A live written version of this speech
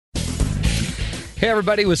Hey,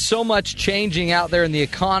 everybody, with so much changing out there in the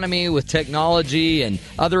economy with technology and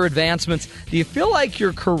other advancements, do you feel like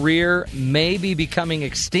your career may be becoming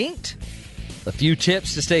extinct? A few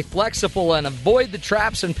tips to stay flexible and avoid the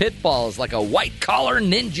traps and pitfalls like a white-collar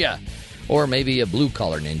ninja. Or maybe a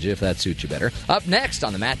blue-collar ninja, if that suits you better. Up next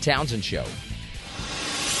on The Matt Townsend Show.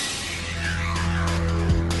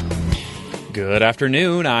 Good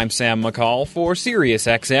afternoon, I'm Sam McCall for Sirius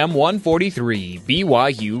XM 143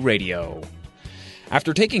 BYU Radio.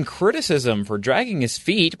 After taking criticism for dragging his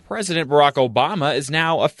feet, President Barack Obama is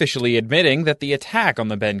now officially admitting that the attack on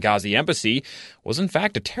the Benghazi embassy was in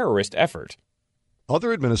fact a terrorist effort.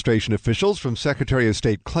 Other administration officials from Secretary of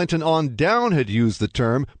State Clinton on down had used the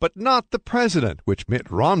term, but not the president, which Mitt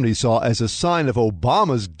Romney saw as a sign of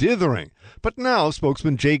Obama's dithering. But now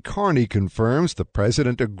spokesman Jay Carney confirms the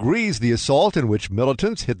president agrees the assault in which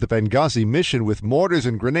militants hit the Benghazi mission with mortars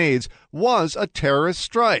and grenades was a terrorist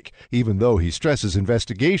strike, even though he stresses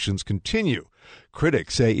investigations continue.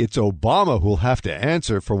 Critics say it's Obama who'll have to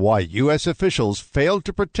answer for why U.S. officials failed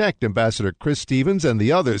to protect Ambassador Chris Stevens and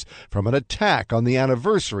the others from an attack on the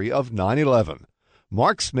anniversary of 9/11.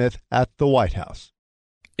 Mark Smith at the White House.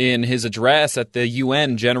 In his address at the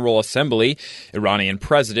UN General Assembly, Iranian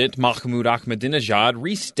President Mahmoud Ahmadinejad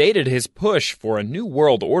restated his push for a new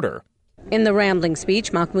world order. In the rambling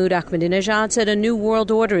speech, Mahmoud Ahmadinejad said a new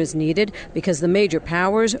world order is needed because the major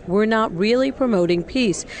powers were not really promoting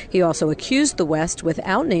peace. He also accused the West,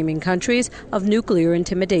 without naming countries, of nuclear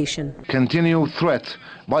intimidation. Continued threat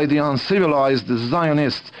by the uncivilized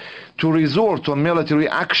Zionists to resort to military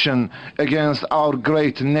action against our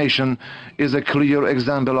great nation is a clear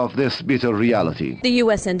example of this bitter reality. The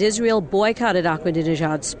U.S. and Israel boycotted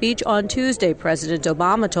Ahmadinejad's speech on Tuesday. President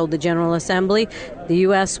Obama told the General Assembly the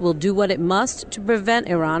U.S. will do what it must to prevent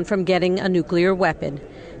Iran from getting a nuclear weapon.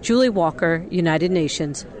 Julie Walker, United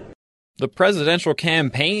Nations. The presidential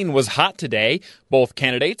campaign was hot today. Both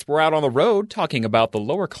candidates were out on the road talking about the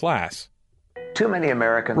lower class. Too many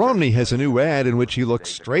Americans. Romney has a new ad in which he looks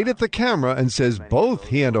straight at the camera and says both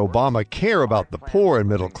he and Obama care about the poor and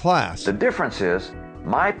middle class. The difference is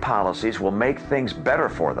my policies will make things better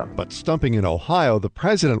for them. But stumping in Ohio, the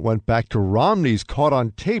president went back to Romney's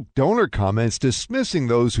caught-on-tape donor comments dismissing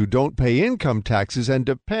those who don't pay income taxes and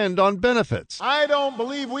depend on benefits. I don't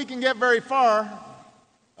believe we can get very far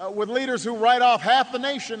with leaders who write off half the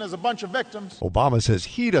nation as a bunch of victims. Obama says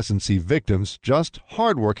he doesn't see victims, just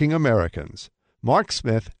hardworking Americans. Mark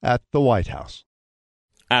Smith at the White House.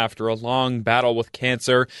 After a long battle with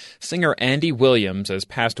cancer, singer Andy Williams has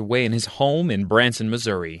passed away in his home in Branson,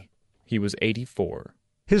 Missouri. He was 84.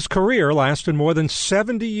 His career lasted more than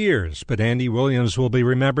 70 years, but Andy Williams will be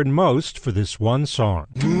remembered most for this one song.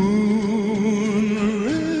 Moon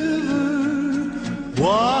River,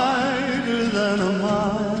 wider than a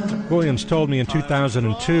mile. Williams told me in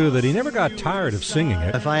 2002 that he never got tired of singing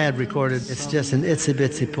it. If I had recorded It's Just an Itsy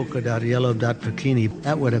Bitsy Polka Dot Yellow Dot Bikini,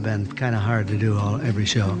 that would have been kind of hard to do every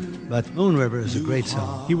show. But Moon River is a great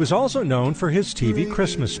song. He was also known for his TV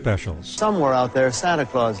Christmas specials. Somewhere out there, Santa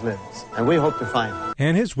Claus lives, and we hope to find him.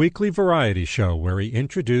 And his weekly variety show where he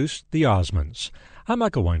introduced the Osmonds. I'm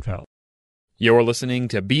Michael Weinfeld. You're listening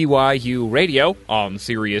to BYU Radio on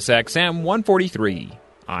Sirius XM 143.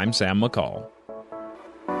 I'm Sam McCall.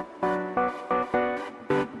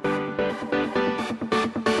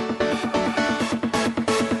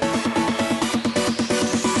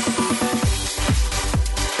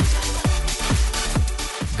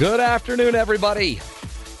 Good afternoon, everybody.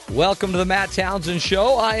 Welcome to the Matt Townsend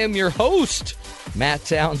Show. I am your host, Matt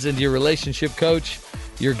Townsend, your relationship coach,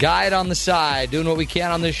 your guide on the side, doing what we can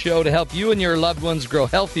on this show to help you and your loved ones grow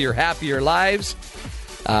healthier, happier lives.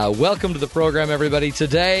 Welcome to the program, everybody.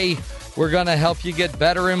 Today, we're going to help you get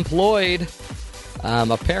better employed.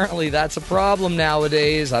 Apparently, that's a problem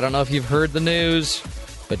nowadays. I don't know if you've heard the news,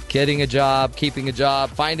 but getting a job, keeping a job,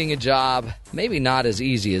 finding a job, maybe not as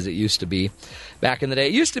easy as it used to be. Back in the day.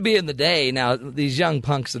 It used to be in the day. Now, these young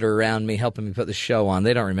punks that are around me helping me put the show on,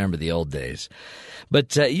 they don't remember the old days.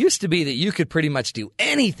 But it used to be that you could pretty much do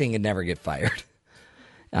anything and never get fired.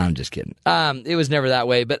 I'm just kidding. It was never that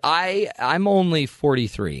way. But I'm only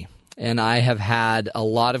 43, and I have had a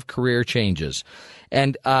lot of career changes.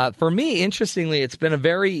 And for me, interestingly, it's been a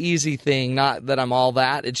very easy thing. Not that I'm all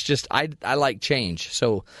that. It's just I like change.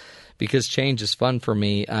 So because change is fun for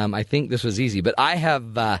me, I think this was easy. But I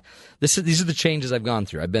have these are the changes I've gone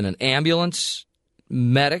through. I've been an ambulance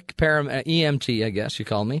medic, EMT, I guess you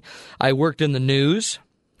call me. I worked in the news,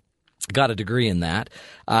 got a degree in that.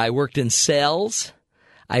 I worked in sales.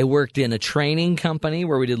 I worked in a training company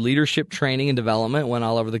where we did leadership training and development, went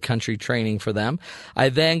all over the country training for them. I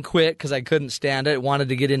then quit because I couldn't stand it, wanted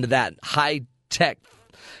to get into that high tech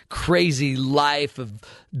crazy life of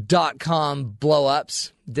 .com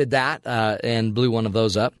blow-ups. Did that and blew one of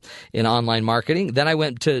those up in online marketing. Then I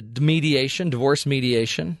went to mediation, divorce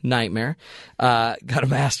mediation, nightmare. Got a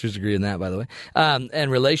master's degree in that, by the way, and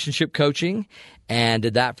relationship coaching, and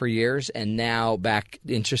did that for years. And now back,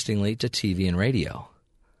 interestingly, to TV and radio,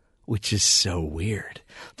 which is so weird.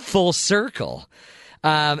 Full circle.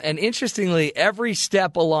 And interestingly, every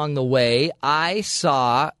step along the way, I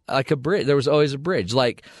saw like a bridge. There was always a bridge.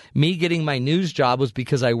 Like me getting my news job was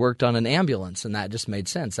because I worked on an ambulance, and that just made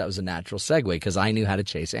sense. That was a natural segue because I knew how to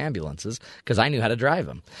chase ambulances because I knew how to drive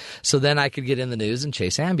them. So then I could get in the news and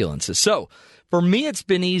chase ambulances. So for me, it's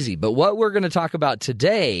been easy. But what we're going to talk about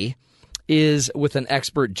today is with an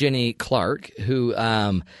expert, Jenny Clark, who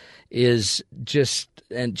is just,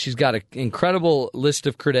 and she's got an incredible list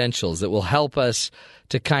of credentials that will help us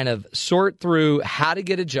to kind of sort through how to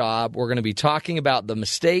get a job. We're going to be talking about the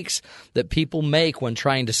mistakes that people make when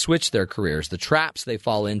trying to switch their careers, the traps they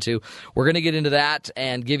fall into. We're going to get into that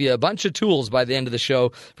and give you a bunch of tools by the end of the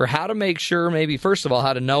show for how to make sure, maybe first of all,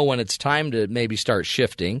 how to know when it's time to maybe start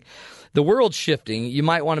shifting. The world's shifting. You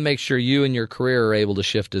might want to make sure you and your career are able to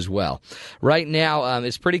shift as well. Right now,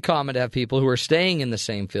 it's pretty common to have people who are staying in the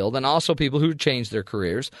same field and also people who change their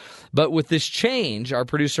careers. But with this change, our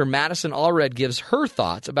producer Madison Allred gives her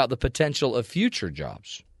thoughts about the potential of future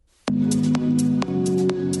jobs.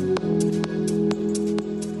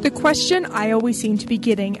 The question I always seem to be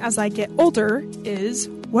getting as I get older is,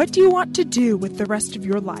 what do you want to do with the rest of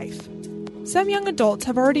your life? Some young adults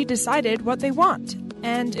have already decided what they want.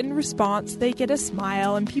 And in response, they get a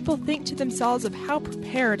smile, and people think to themselves of how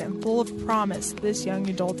prepared and full of promise this young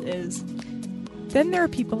adult is. Then there are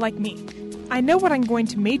people like me. I know what I'm going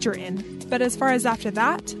to major in, but as far as after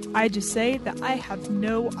that, I just say that I have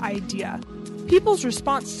no idea. People's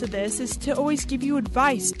response to this is to always give you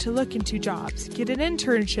advice to look into jobs, get an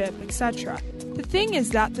internship, etc. The thing is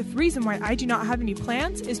that the reason why I do not have any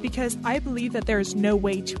plans is because I believe that there is no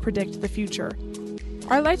way to predict the future.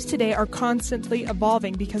 Our lives today are constantly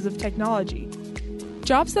evolving because of technology.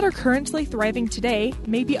 Jobs that are currently thriving today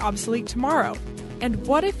may be obsolete tomorrow. And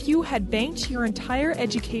what if you had banked your entire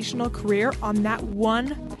educational career on that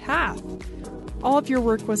one path? All of your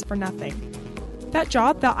work was for nothing. That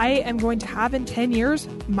job that I am going to have in 10 years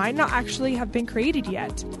might not actually have been created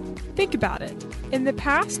yet. Think about it. In the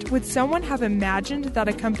past, would someone have imagined that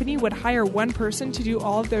a company would hire one person to do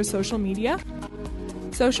all of their social media?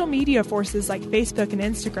 Social media forces like Facebook and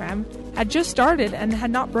Instagram had just started and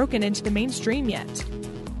had not broken into the mainstream yet.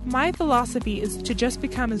 My philosophy is to just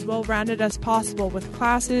become as well-rounded as possible with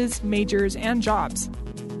classes, majors, and jobs.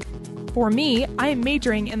 For me, I am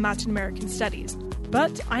majoring in Latin American studies,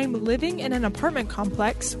 but I am living in an apartment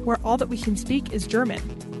complex where all that we can speak is German.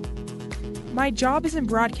 My job is in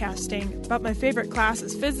broadcasting, but my favorite class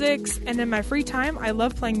is physics, and in my free time, I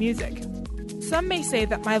love playing music. Some may say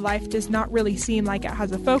that my life does not really seem like it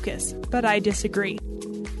has a focus, but I disagree.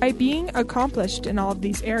 By being accomplished in all of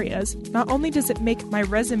these areas, not only does it make my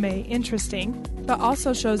resume interesting, but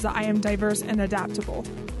also shows that I am diverse and adaptable.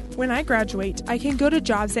 When I graduate, I can go to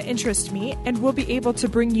jobs that interest me and will be able to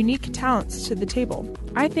bring unique talents to the table.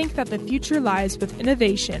 I think that the future lies with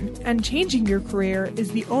innovation, and changing your career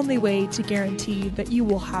is the only way to guarantee that you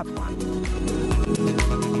will have one.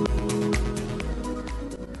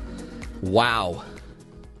 Wow.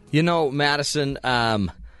 You know, Madison,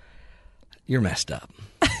 you're messed up.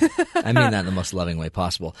 I mean that in the most loving way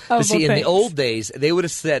possible. But see, in the old days, they would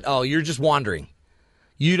have said, oh, you're just wandering.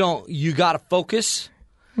 You got to focus,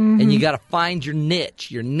 and you got to find your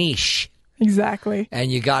niche. Exactly.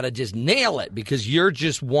 And you got to just nail it because you're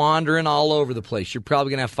just wandering all over the place. You're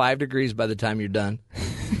probably going to have 5 degrees by the time you're done.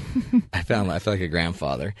 I feel like a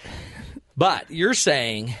grandfather. But you're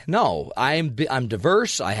saying, no, I'm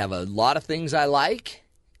diverse. I have a lot of things I like,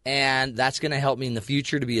 and that's going to help me in the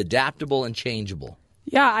future to be adaptable and changeable.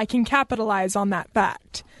 Yeah, I can capitalize on that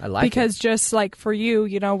fact. I like because just like for you,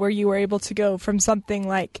 where you were able to go from something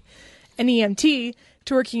like an EMT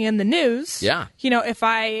to working in the news. Yeah. If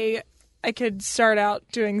I could start out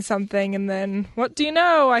doing something, and then, what do you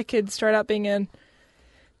know? I could start out being a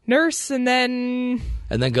nurse, and then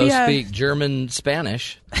go speak German,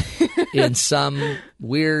 Spanish in some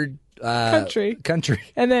weird country,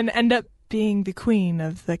 and then end up being the queen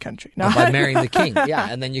of the country. No. By marrying the king, yeah,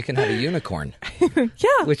 and then you can have a unicorn,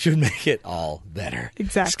 yeah, which would make it all better.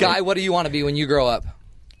 Exactly. Sky, what do you want to be when you grow up?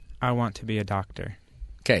 I want to be a doctor.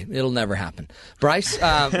 Okay, it'll never happen. Bryce,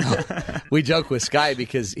 we joke with Sky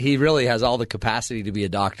because he really has all the capacity to be a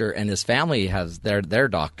doctor, and his family has their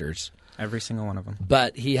doctors. Every single one of them.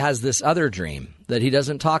 But he has this other dream that he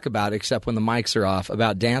doesn't talk about except when the mics are off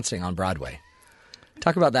about dancing on Broadway.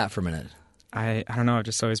 Talk about that for a minute. I don't know. I've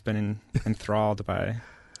just always been enthralled by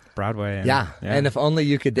Broadway. And, yeah, and if only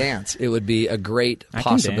you could dance, it would be a great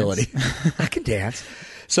possibility. I can dance.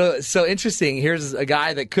 So interesting. Here's a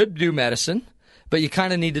guy that could do medicine, but you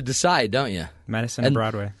kind of need to decide, don't you? Medicine or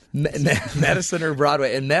Broadway. Medicine or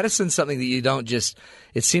Broadway. And medicine's something that you don't just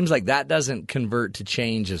 – it seems like that doesn't convert to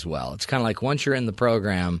change as well. It's kind of like once you're in the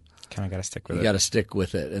program – kind of got to stick with it. You got to stick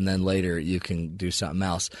with it, and then later you can do something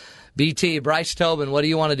else. BT, Bryce Tobin, what do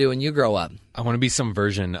you want to do when you grow up? I want to be some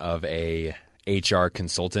version of a HR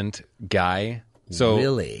consultant guy.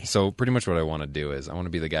 Really? So pretty much what I want to do is I want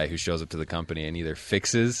to be the guy who shows up to the company and either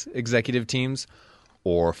fixes executive teams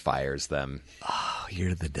or fires them. Oh,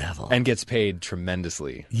 you're the devil. And gets paid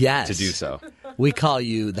tremendously to do so. We call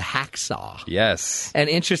you the hacksaw. Yes. And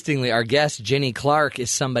interestingly, our guest, Jenny Clark, is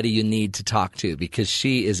somebody you need to talk to because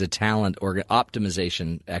she is a talent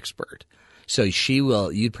optimization expert. So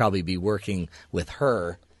you'd probably be working with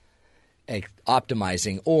her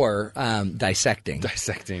optimizing or dissecting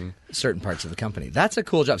certain parts of the company. That's a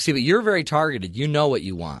cool job. See, but you're very targeted. You know what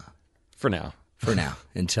you want. For now,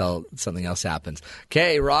 until something else happens.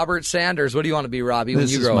 Okay, Robert Sanders, what do you want to be, Robbie, when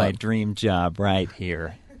you grow up? This is my dream job right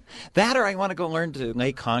here. That or I want to go learn to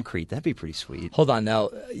lay concrete. That'd be pretty sweet. Hold on now.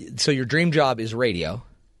 So your dream job is radio.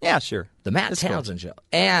 Yeah, sure. The Matt Townsend Show.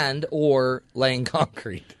 And or laying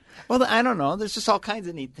concrete. Well, I don't know. There's just all kinds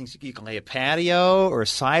of neat things. You can lay a patio or a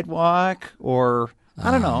sidewalk or I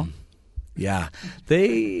don't know. Yeah.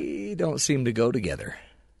 They don't seem to go together.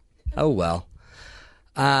 Oh, well.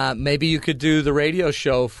 Maybe you could do the radio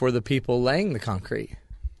show for the people laying the concrete.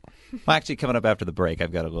 Well, actually, coming up after the break,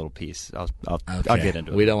 I've got a little piece. I'll get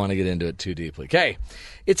into it. We don't want to get into it too deeply. Okay.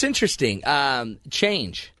 It's interesting.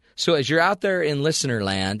 Change. So as you're out there in listener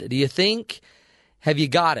land, do you think, have you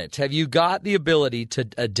got it? Have you got the ability to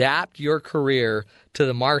adapt your career to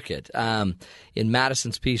the market? In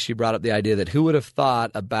Madison's piece, she brought up the idea that who would have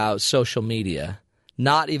thought about social media,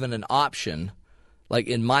 not even an option. Like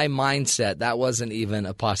in my mindset, that wasn't even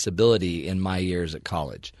a possibility in my years at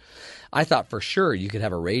college. I thought for sure you could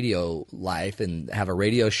have a radio life and have a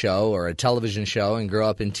radio show or a television show and grow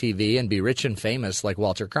up in TV and be rich and famous like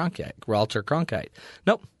Walter Cronkite.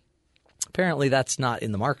 Nope. Apparently that's not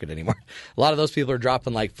in the market anymore. A lot of those people are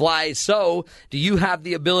dropping like flies. So do you have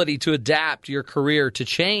the ability to adapt your career to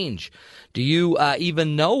change? Do you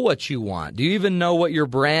even know what you want? Do you even know what your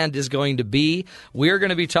brand is going to be? We're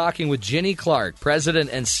going to be talking with Jenny Clark, President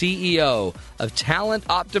and CEO of Talent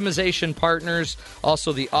Optimization Partners,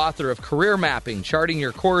 also the author of Career Mapping, Charting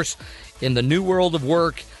Your Course in the New World of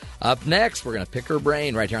Work. Up next, we're going to pick her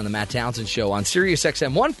brain right here on the Matt Townsend Show on Sirius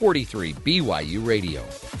XM 143 BYU Radio.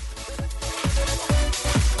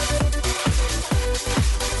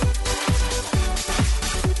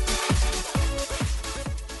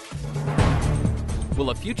 Will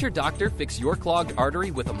a future doctor fix your clogged artery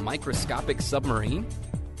with a microscopic submarine?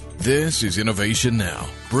 This is Innovation Now,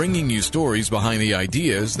 bringing you stories behind the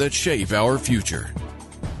ideas that shape our future.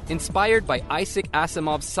 Inspired by Isaac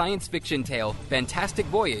Asimov's science fiction tale, Fantastic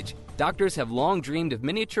Voyage, doctors have long dreamed of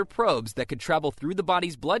miniature probes that could travel through the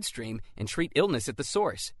body's bloodstream and treat illness at the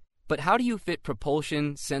source. But how do you fit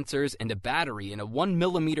propulsion, sensors, and a battery in a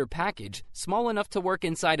 1mm package small enough to work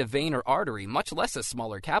inside a vein or artery, much less a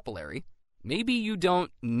smaller capillary? Maybe you don't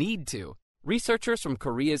need to. Researchers from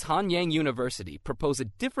Korea's Hanyang University propose a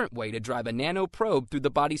different way to drive a nano probe through the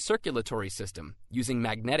body's circulatory system using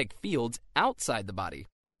magnetic fields outside the body.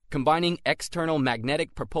 Combining external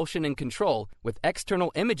magnetic propulsion and control with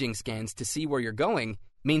external imaging scans to see where you're going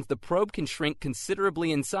means the probe can shrink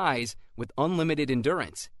considerably in size with unlimited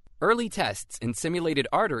endurance. Early tests in simulated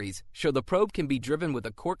arteries show the probe can be driven with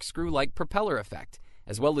a corkscrew-like propeller effect,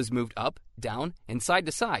 as well as moved up, down, and side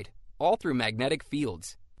to side, all through magnetic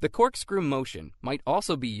fields. The corkscrew motion might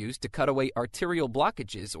also be used to cut away arterial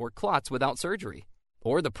blockages or clots without surgery.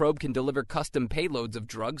 Or the probe can deliver custom payloads of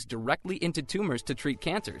drugs directly into tumors to treat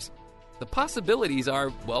cancers. The possibilities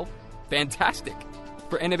are, well, fantastic.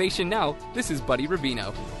 For Innovation Now, this is Buddy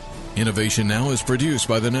Rubino. Innovation Now is produced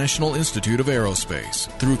by the National Institute of Aerospace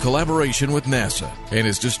through collaboration with NASA and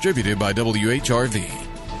is distributed by WHRV.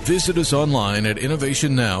 Visit us online at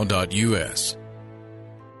innovationnow.us.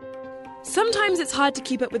 Sometimes it's hard to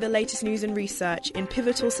keep up with the latest news and research in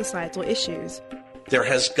pivotal societal issues. There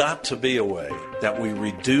has got to be a way that we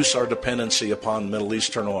reduce our dependency upon Middle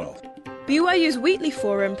Eastern oil. BYU's Wheatley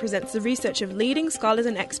Forum presents the research of leading scholars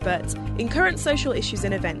and experts in current social issues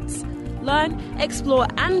and events. Learn, explore,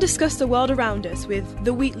 and discuss the world around us with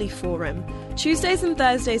the Wheatley Forum, Tuesdays and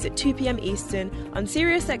Thursdays at 2 p.m. Eastern on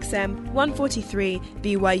Sirius XM 143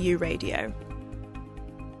 BYU Radio.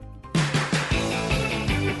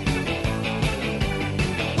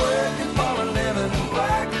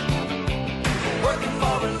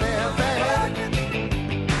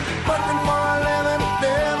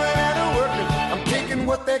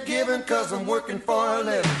 living 'cause I'm working for a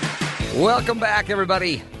living. Welcome back,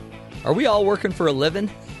 everybody. Are we all working for a living?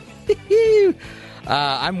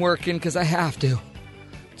 I'm working because I have to.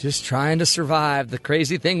 Just trying to survive the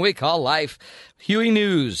crazy thing we call life. Huey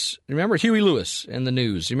News. Remember Huey Lewis and the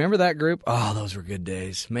News? You remember that group? Oh, those were good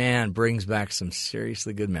days. Man, brings back some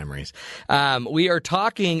seriously good memories. We are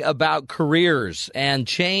talking about careers and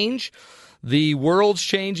change. The world's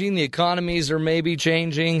changing. The economies are maybe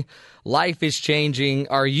changing. Life is changing.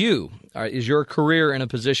 Is your career in a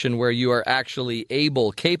position where you are actually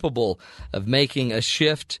capable of making a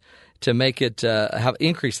shift to make it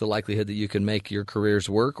increase the likelihood that you can make your careers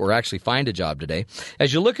work or actually find a job today?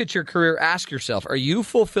 As you look at your career, ask yourself, are you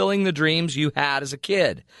fulfilling the dreams you had as a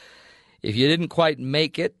kid? If you didn't quite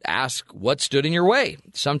make it, ask what stood in your way.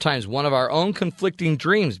 Sometimes one of our own conflicting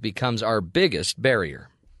dreams becomes our biggest barrier.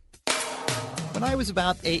 When I was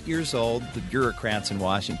about 8 years old, the bureaucrats in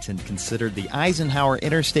Washington considered the Eisenhower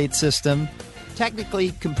interstate system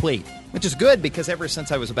technically complete, which is good because ever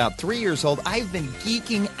since I was about 3 years old, I've been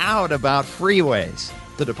geeking out about freeways.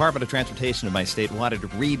 The Department of Transportation of my state wanted to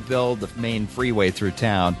rebuild the main freeway through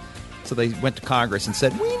town, so they went to Congress and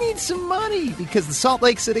said, we need some money because the Salt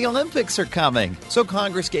Lake City Olympics are coming. So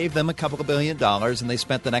Congress gave them a couple of $1 billion, and they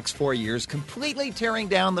spent the next 4 years completely tearing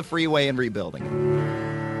down the freeway and rebuilding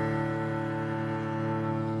it.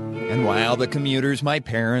 And while the commuters my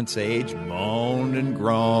parents' age moaned and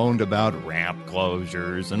groaned about ramp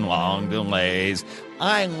closures and long delays,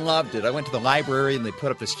 I loved it. I went to the library and they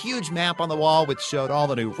put up this huge map on the wall which showed all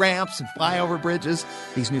the new ramps and flyover bridges,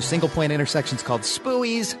 these new single-point intersections called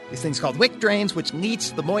spuies, these things called wick drains which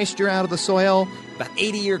leach the moisture out of the soil, about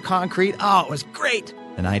 80-year concrete. Oh, it was great.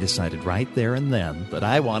 And I decided right there and then that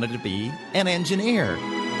I wanted to be an engineer.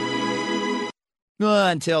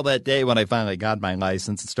 Until that day when I finally got my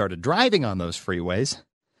license and started driving on those freeways.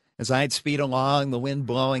 As I'd speed along, the wind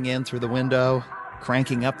blowing in through the window,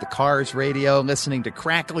 cranking up the car's radio, listening to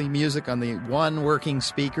crackly music on the one working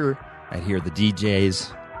speaker, I'd hear the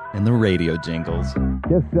DJs and the radio jingles.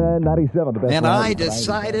 Yes, 97, the best. And I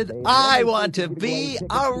decided I want to be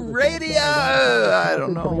a radio. I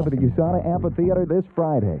don't know. Coming up at the USANA Amphitheater this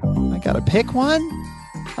Friday. I gotta pick one?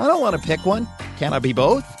 I don't want to pick one. Can I be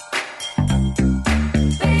both?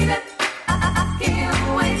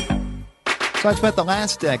 So I spent the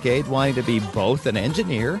last decade wanting to be both an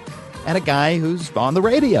engineer and a guy who's on the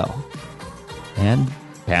radio. And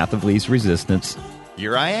path of least resistance,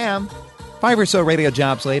 here I am. 5 or so radio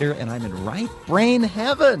jobs later, and I'm in right brain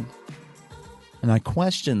heaven. And I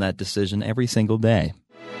question that decision every single day.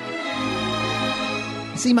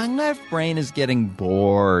 See, my left brain is getting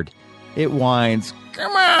bored. It whines,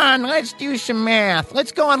 come on, let's do some math.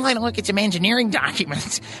 Let's go online and look at some engineering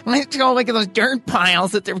documents. Let's go look at those dirt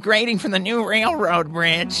piles that they're grading from the new railroad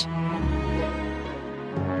bridge.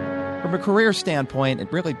 From a career standpoint,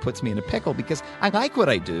 it really puts me in a pickle because I like what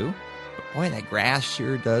I do. But boy, that grass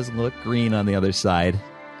sure does look green on the other side,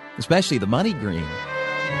 especially the money green.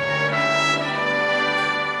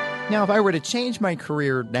 Now, if I were to change my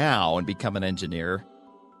career now and become an engineer,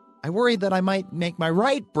 I worry that I might make my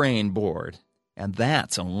right brain bored. And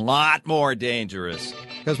that's a lot more dangerous.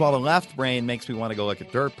 Because while the left brain makes me want to go look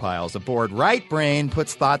at dirt piles, the bored right brain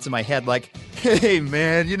puts thoughts in my head like, hey,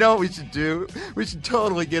 man, you know what we should do? We should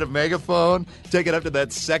totally get a megaphone, take it up to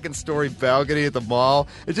that second-story balcony at the mall,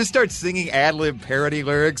 and just start singing ad-lib parody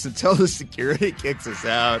lyrics until the security kicks us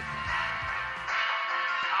out.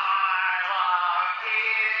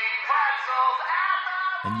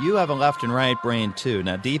 And you have a left and right brain, too.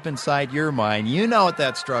 Now, deep inside your mind, you know what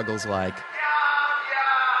that struggle's like.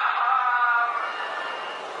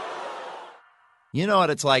 You know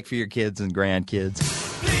what it's like for your kids and grandkids.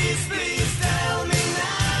 Please tell me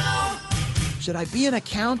now. Should I be an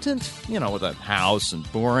accountant, with a house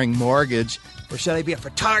and boring mortgage? Or should I be a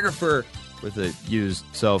photographer with a used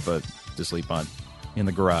sofa to sleep on in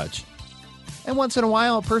the garage? And once in a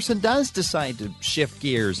while, a person does decide to shift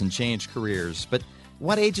gears and change careers. But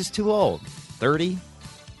what age is too old? 30?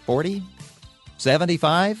 40?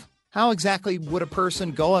 75? How exactly would a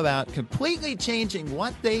person go about completely changing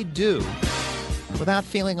what they do without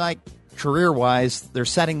feeling like, career-wise, they're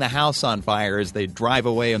setting the house on fire as they drive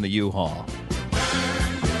away in the U-Haul?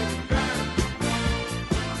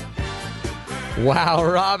 Wow,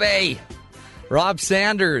 Robbie! Rob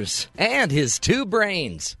Sanders and his two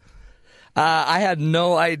brains. I had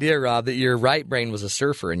no idea, Rob, that your right brain was a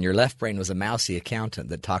surfer and your left brain was a mousy accountant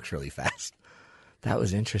that talks really fast. That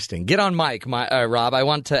was interesting. Get on mic, Rob. I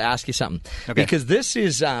want to ask you something. Okay. Because this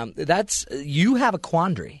is, you have a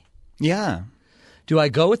quandary. Yeah. Do I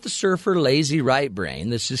go with the surfer, lazy right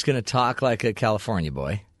brain that's just going to talk like a California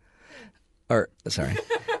boy? Or, sorry.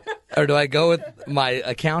 Or do I go with my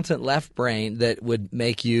accountant left brain that would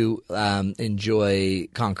make you enjoy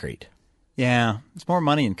concrete? Yeah, it's more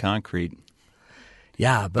money in concrete.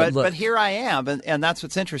 Yeah, but look, but here I am, and that's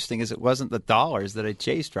what's interesting is it wasn't the dollars that I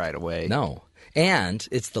chased right away. No, and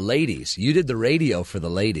it's the ladies. You did the radio for the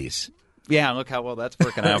ladies. Yeah, look how well that's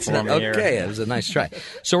working out for me. Okay, it was a nice try.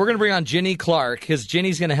 So we're going to bring on Ginny Clark because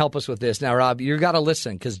Ginny's going to help us with this. Now, Rob, you got to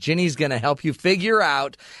listen because Ginny's going to help you figure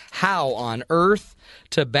out how on earth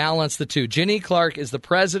to balance the two. Ginny Clark is the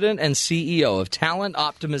president and CEO of Talent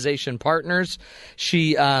Optimization Partners.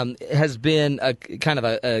 She has been a kind of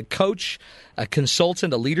a coach, a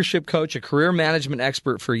consultant, a leadership coach, a career management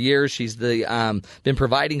expert for years. She's been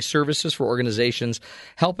providing services for organizations,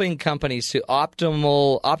 helping companies to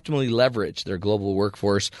optimally leverage their global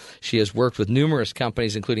workforce. She has worked with numerous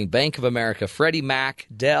companies, including Bank of America, Freddie Mac,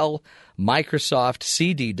 Dell, Microsoft,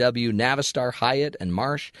 CDW, Navistar, Hyatt, and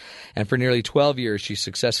Marsh. And for nearly 12 years, she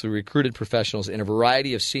successfully recruited professionals in a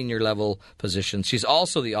variety of senior-level positions. She's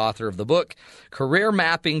also the author of the book, Career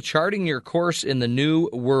Mapping, Charting Your Course in the New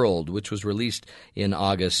World, which was released in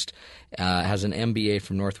August. Has an MBA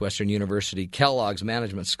from Northwestern University, Kellogg's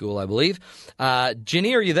Management School, I believe.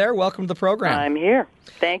 Ginny, are you there? Welcome to the program. I'm here.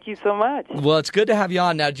 Thank you so much. Well, it's good to have you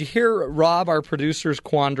on. Now, did you hear Rob, our producer's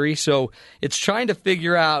quandary? So it's trying to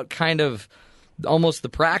figure out kind of almost the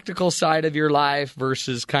practical side of your life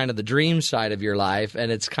versus kind of the dream side of your life,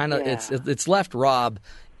 and it's kind of it's left Rob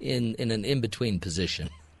in an in-between position.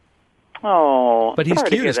 Oh, but he's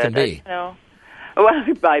cute as can be. Well,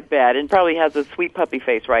 I bet, and probably has a sweet puppy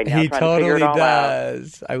face right now. He trying totally to figure it all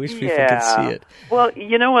does. Out. I wish people could see it. Well,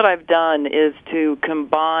 you know what I've done is to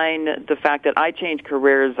combine the fact that I changed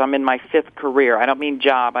careers. I'm in my 5th career. I don't mean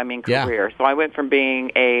job. I mean career. Yeah. So I went from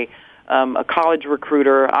being a college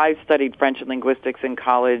recruiter. I studied French and linguistics in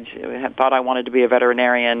college. Thought I wanted to be a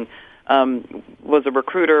veterinarian. Was a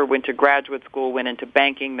recruiter. Went to graduate school. Went into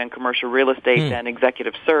banking, then commercial real estate, then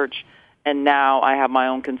executive search. And now I have my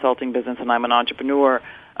own consulting business, and I'm an entrepreneur.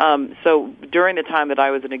 So during the time that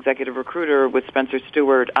I was an executive recruiter with Spencer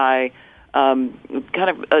Stewart, I kind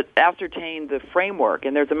of ascertained the framework.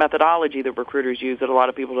 And there's a methodology that recruiters use that a lot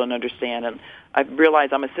of people don't understand. And I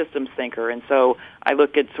realized I'm a systems thinker, and so I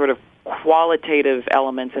look at sort of qualitative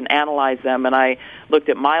elements and analyze them. And I looked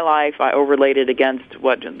at my life. I overlaid it against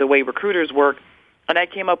the way recruiters work, and I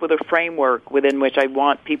came up with a framework within which I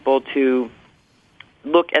want people to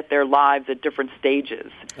look at their lives at different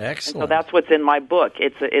stages. Excellent. And so that's what's in my book.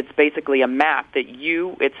 It's basically a map that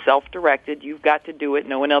it's self-directed. You've got to do it.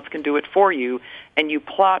 No one else can do it for you. And you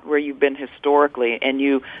plot where you've been historically, and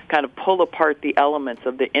you kind of pull apart the elements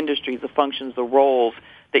of the industries, the functions, the roles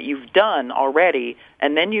that you've done already,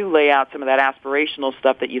 and then you lay out some of that aspirational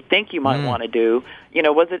stuff that you think you might want to do. You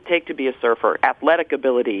know, what does it take to be a surfer? Athletic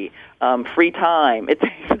ability, free time. It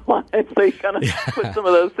takes a lot. So you kind of put some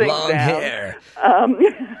of those things Long down. hair.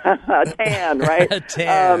 Tan, right?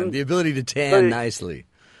 The ability to tan nicely.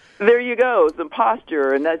 There you go, some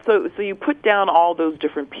posture. And that, so you put down all those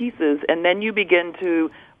different pieces, and then you begin to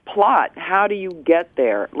plot. How do you get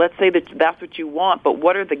there? Let's say that that's what you want, but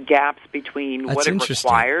what are the gaps between what it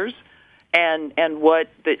requires and what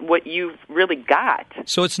you've really got?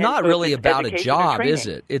 So it's not really about a job, is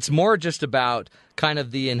it? It's more just about kind of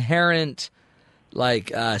the inherent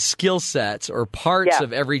skill sets or parts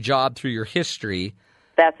of every job through your history.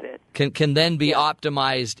 That's it. Can then be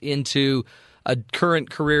optimized into a current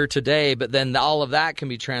career today, but then all of that can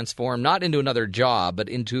be transformed not into another job, but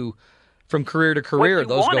into from career to career,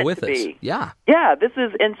 those go with us. Yeah. Yeah,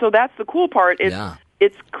 and so that's the cool part.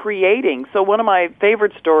 It's creating. So one of my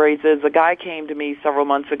favorite stories is a guy came to me several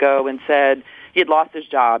months ago and said he had lost his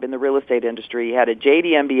job in the real estate industry. He had a JD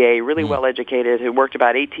MBA, really well educated, had worked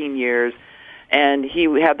about 18 years, and he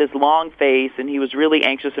had this long face, and he was really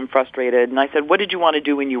anxious and frustrated. And I said, what did you want to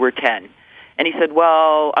do when you were 10? And he said,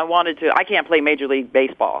 well, I can't play Major League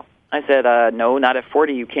Baseball. I said, no, not at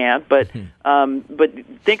 40 you can't, but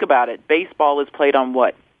think about it. Baseball is played on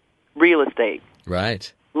what? Real estate.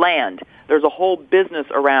 Right. Land. There's a whole business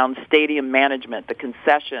around stadium management, the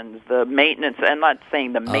concessions, the maintenance. I'm not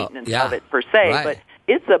saying the maintenance of it per se, but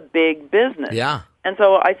it's a big business. Yeah. And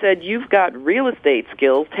so I said, you've got real estate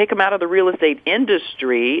skills. Take them out of the real estate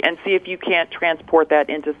industry and see if you can't transport that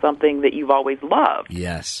into something that you've always loved.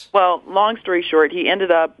 Yes. Well, long story short, he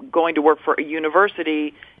ended up going to work for a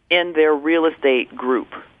university in their real estate group.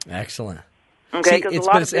 Excellent. Okay, because a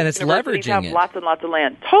lot of and it's leveraging have it. Lots and lots of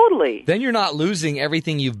land. Totally. Then you're not losing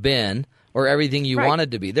everything you've been or everything you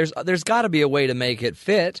wanted to be. There's got to be a way to make it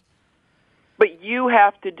fit. But you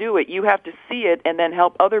have to do it. You have to see it and then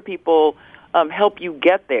help other people help you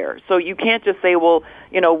get there. So you can't just say, well,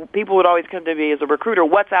 people would always come to me as a recruiter,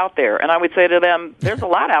 what's out there? And I would say to them, there's a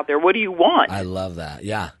lot out there. What do you want? I love that.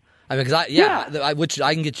 Yeah. I mean, because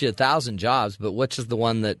I can get you 1,000 jobs, but which is the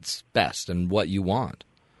one that's best and what you want?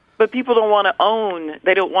 But people don't want to own.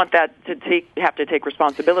 They don't want that to have to take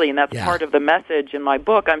responsibility, and that's part of the message in my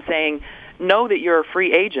book. I'm saying, know that you're a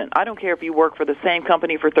free agent. I don't care if you work for the same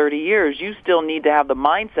company for 30 years. You still need to have the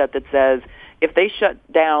mindset that says, if they shut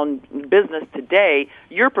down business today,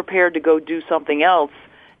 you're prepared to go do something else,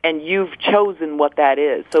 and you've chosen what that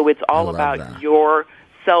is. So it's all about your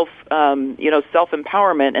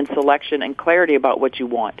self-empowerment and selection and clarity about what you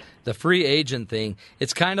want. The free agent thing,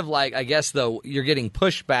 it's kind of like, I guess, though, you're getting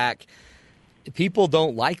pushback. People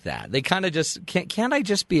don't like that. They kind of just, can't I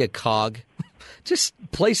just be a cog? Just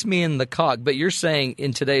place me in the cog. But you're saying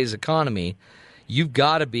in today's economy, you've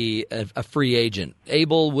got to be a free agent,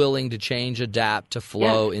 able, willing to change, adapt, to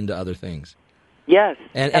flow into other things. Yes.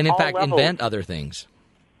 And in fact, invent other things.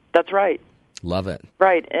 That's right. Love it.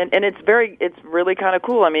 Right, and it's really kind of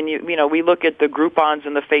cool. I mean, we look at the Groupons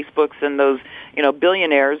and the Facebooks and those,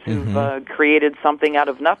 billionaires who've created something out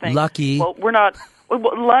of nothing. Lucky. Well, we're not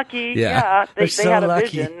lucky. Yeah, they had a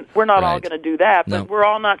vision. We're not all going to do that, but we're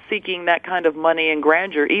all not seeking that kind of money and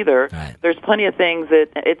grandeur either. Right. There's plenty of things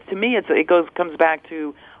that comes back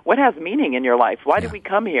to what has meaning in your life. Why did we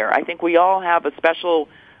come here? I think we all have a special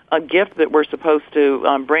gift that we're supposed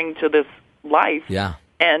to bring to this life. Yeah.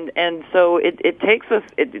 And so it takes us.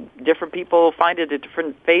 Different people find it at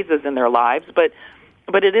different phases in their lives, but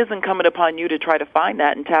it is incumbent upon you to try to find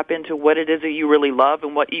that and tap into what it is that you really love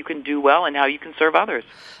and what you can do well and how you can serve others.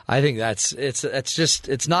 I think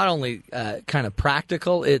it's not only kind of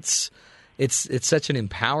practical. It's such an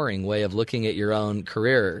empowering way of looking at your own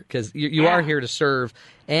career, because you are here to serve,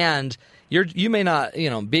 and you may not,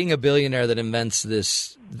 being a billionaire that invents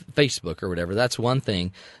this Facebook or whatever, that's one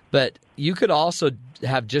thing. But you could also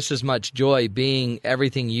have just as much joy being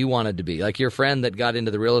everything you wanted to be. Like your friend that got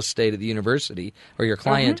into the real estate at the university, or your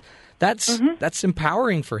client, that's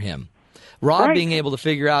empowering for him. Rob being able to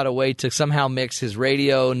figure out a way to somehow mix his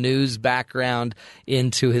radio news background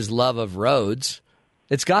into his love of roads,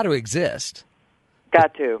 it's got to exist.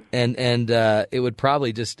 Got to. And it would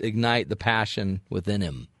probably just ignite the passion within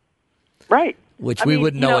him. Right. Which we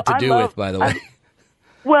wouldn't know what to do with, by the way.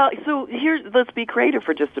 Well, so let's be creative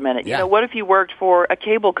for just a minute. You know, what if you worked for a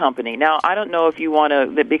cable company? Now, I don't know if you want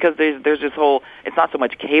to, because there's this whole, it's not so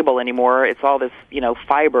much cable anymore, it's all this,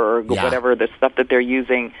 fiber or whatever, the stuff that they're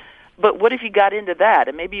using. But what if you got into that?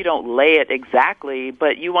 And maybe you don't lay it exactly,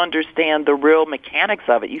 but you understand the real mechanics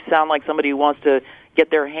of it. You sound like somebody who wants to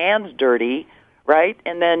get their hands dirty, right?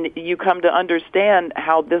 And then you come to understand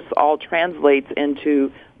how this all translates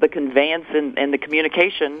into the conveyance and the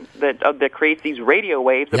communication that creates these radio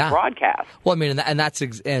waves of broadcast. Well, I mean, and that's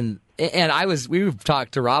we've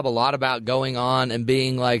talked to Rob a lot about going on and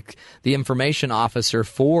being like the information officer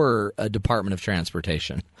for a Department of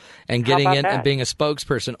Transportation and getting in and being a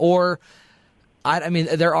spokesperson. Or, I mean,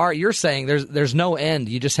 you're saying there's no end.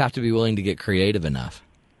 You just have to be willing to get creative enough.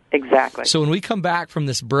 Exactly. So when we come back from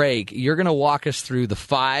this break, you're going to walk us through the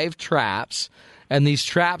 5 traps. And these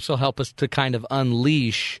traps will help us to kind of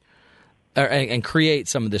unleash and create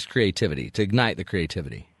some of this creativity, to ignite the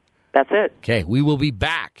creativity. That's it. Okay, we will be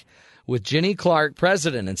back with Ginny Clark,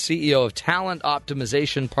 President and CEO of Talent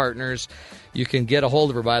Optimization Partners. You can get a hold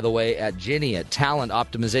of her, by the way, at Ginny at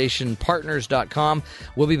talentoptimizationpartners.com.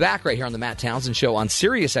 We'll be back right here on the Matt Townsend Show on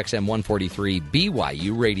Sirius XM 143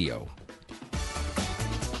 BYU Radio.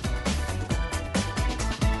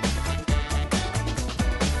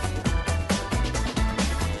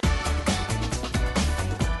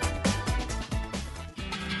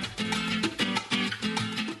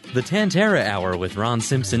 The Tantera Hour with Ron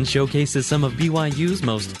Simpson showcases some of BYU's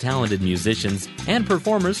most talented musicians and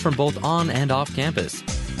performers from both on and off campus.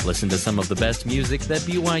 Listen to some of the best music that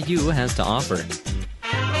BYU has to offer.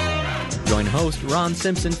 Join host Ron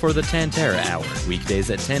Simpson for the Tantera Hour,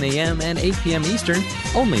 weekdays at 10 a.m. and 8 p.m. Eastern,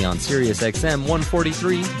 only on Sirius XM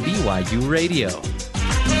 143 BYU Radio.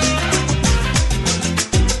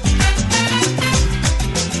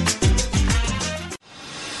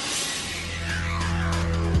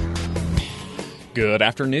 Good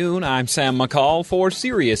afternoon, I'm Sam McCall for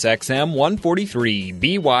Sirius XM 143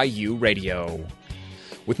 BYU Radio.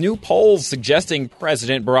 With new polls suggesting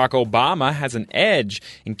President Barack Obama has an edge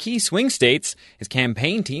in key swing states, his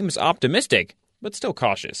campaign team is optimistic. but still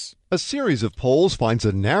cautious. A series of polls finds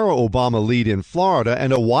a narrow Obama lead in Florida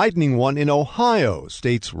and a widening one in Ohio.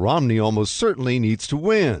 States Romney almost certainly needs to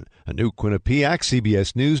win. A new Quinnipiac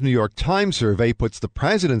CBS News New York Times survey puts the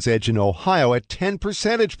president's edge in Ohio at 10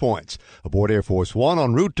 percentage points. Aboard Air Force One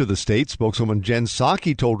en route to the state, spokeswoman Jen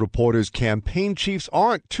Psaki told reporters campaign chiefs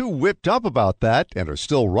aren't too whipped up about that and are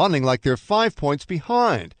still running like they're 5 points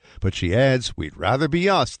behind. But she adds, we'd rather be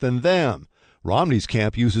us than them. Romney's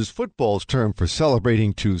camp uses football's term for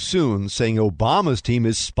celebrating too soon, saying Obama's team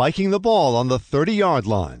is spiking the ball on the 30-yard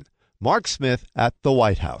line. Mark Smith at the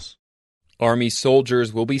White House. Army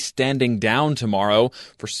soldiers will be standing down tomorrow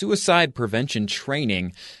for suicide prevention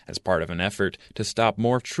training as part of an effort to stop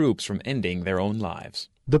more troops from ending their own lives.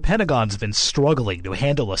 The Pentagon's been struggling to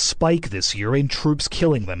handle a spike this year in troops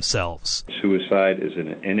killing themselves. Suicide is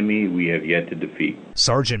an enemy we have yet to defeat.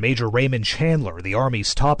 Sergeant Major Raymond Chandler, the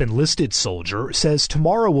Army's top enlisted soldier, says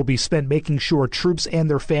tomorrow will be spent making sure troops and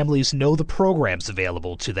their families know the programs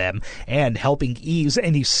available to them and helping ease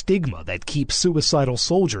any stigma that keeps suicidal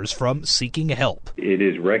soldiers from seeking help. It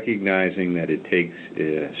is recognizing that it takes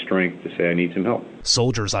strength to say I need some help.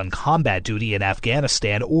 Soldiers on combat duty in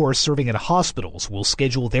Afghanistan or serving in hospitals will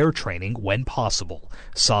schedule their training when possible.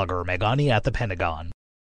 Sagar Meghani at the Pentagon.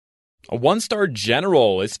 A one-star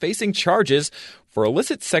general is facing charges for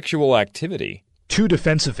illicit sexual activity. 2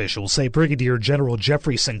 defense officials say Brigadier General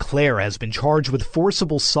Jeffrey Sinclair has been charged with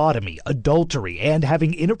forcible sodomy, adultery, and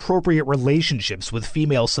having inappropriate relationships with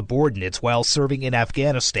female subordinates while serving in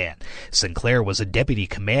Afghanistan. Sinclair was a deputy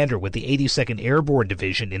commander with the 82nd Airborne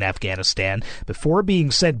Division in Afghanistan before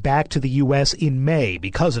being sent back to the U.S. in May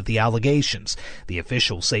because of the allegations. The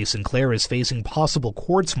officials say Sinclair is facing possible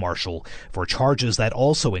courts-martial for charges that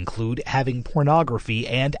also include having pornography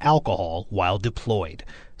and alcohol while deployed.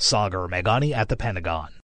 Sagar Meghani at the Pentagon.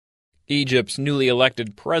 Egypt's newly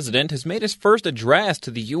elected president has made his first address to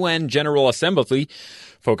the UN General Assembly,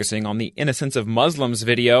 focusing on the Innocence of Muslims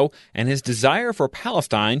video and his desire for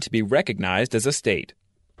Palestine to be recognized as a state.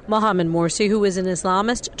 Mohamed Morsi, who is an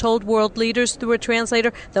Islamist, told world leaders through a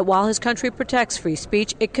translator that while his country protects free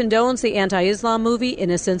speech, it condones the anti-Islam movie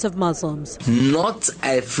Innocence of Muslims. Not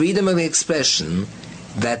a freedom of expression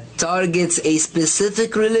that targets a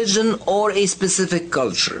specific religion or a specific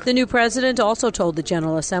culture. The new president also told the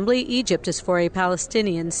General Assembly Egypt is for a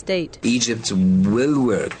Palestinian state. Egypt will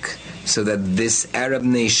work so that this Arab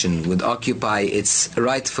nation would occupy its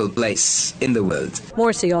rightful place in the world.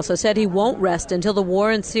 Morsi also said he won't rest until the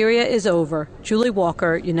war in Syria is over. Julie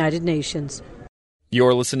Walker, United Nations.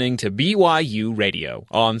 You're listening to BYU Radio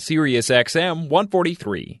on Sirius XM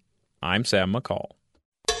 143. I'm Sam McCall.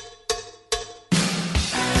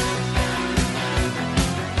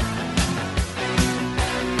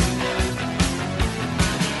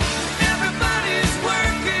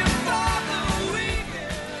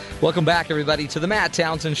 Welcome back, everybody, to the Matt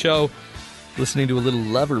Townsend Show. Listening to a little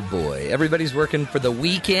Lover Boy. Everybody's working for the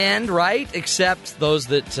weekend, right? Except those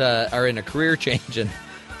that are in a career change and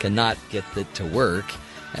cannot get it to work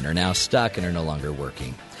and are now stuck and are no longer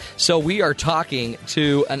working. So we are talking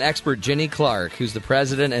to an expert, Jenny Clark, who's the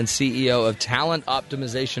president and CEO of Talent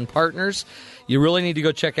Optimization Partners. You really need to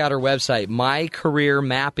go check out her website,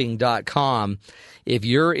 mycareermapping.com. If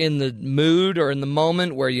you're in the mood or in the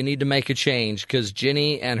moment where you need to make a change, because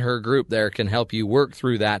Jenny and her group there can help you work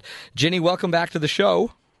through that. Jenny, welcome back to the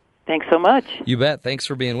show. Thanks so much. You bet. Thanks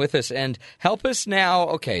for being with us. And help us now.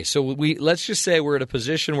 Okay, so let's just say we're at a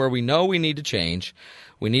position where we know we need to change.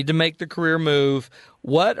 We need to make the career move.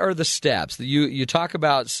 What are the steps? You talk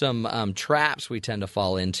about some traps we tend to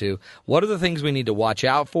fall into. What are the things we need to watch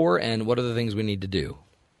out for, and what are the things we need to do?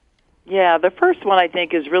 Yeah, the first one, I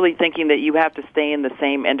think, is really thinking that you have to stay in the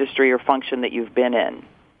same industry or function that you've been in.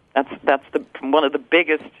 That's one of the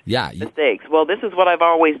biggest mistakes. Well, this is what I've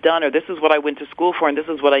always done, or this is what I went to school for, and this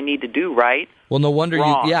is what I need to do, right? Well, no wonder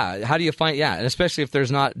how do you find, and especially if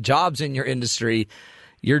there's not jobs in your industry,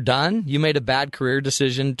 you're done. You made a bad career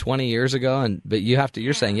decision 20 years ago, but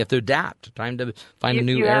you're saying you have to adapt. Time to find a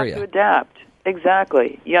new area. You have to adapt.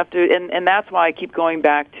 Exactly. You have to, and that's why I keep going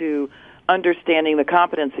back to understanding the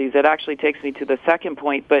competencies. That actually takes me to the second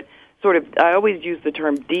point, but I always use the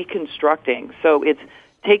term deconstructing. So it's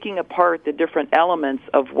taking apart the different elements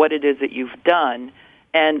of what it is that you've done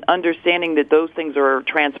and understanding that those things are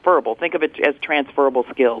transferable. Think of it as transferable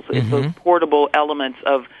skills. Mm-hmm. It's those portable elements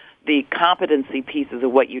of the competency pieces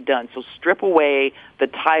of what you've done. So strip away the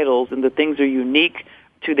titles and the things that are unique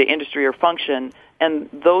to the industry or function, and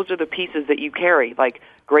those are the pieces that you carry, like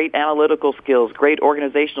great analytical skills, great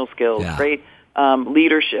organizational skills, great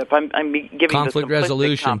leadership. I'm giving conflict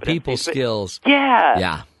resolution, people skills.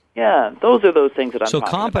 Yeah. Yeah, those are those things that I'm so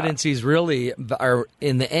talking about. competencies really are,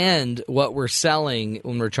 in the end, what we're selling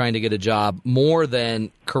when we're trying to get a job more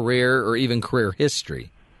than career or even career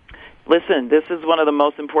history. Listen, this is one of the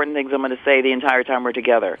most important things I'm going to say the entire time we're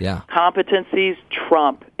together. Yeah. Competencies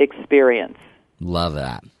trump experience. Love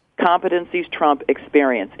that. Competencies trump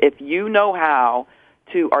experience. If you know how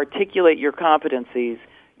to articulate your competencies,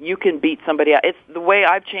 you can beat somebody out. It's the way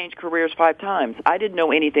I've changed careers 5 times. I didn't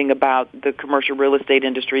know anything about the commercial real estate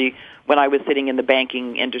industry when I was sitting in the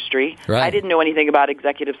banking industry. Right. I didn't know anything about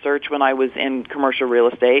executive search when I was in commercial real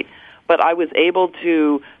estate. But I was able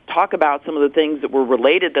to talk about some of the things that were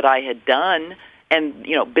related that I had done, and,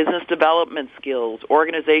 you know, business development skills,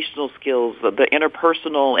 organizational skills, the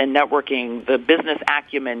interpersonal and networking, the business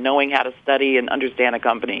acumen, knowing how to study and understand a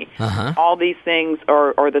company. Uh-huh. All these things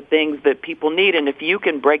are the things that people need, and if you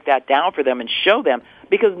can break that down for them and show them,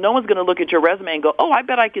 because no one's going to look at your resume and go, oh, I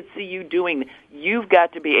bet I could see you doing. You've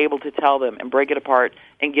got to be able to tell them and break it apart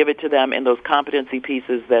and give it to them in those competency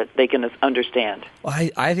pieces that they can understand. Well,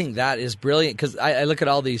 I think that is brilliant, because I look at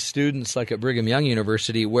all these students like at Brigham Young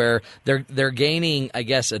University where they're gaining, I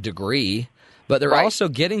guess, a degree, but they're also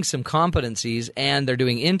getting some competencies, and they're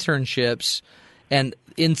doing internships, and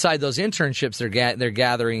inside those internships they're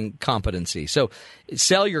gathering competency. So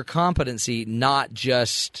sell your competency, not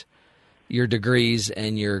just your degrees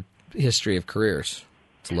and your history of careers.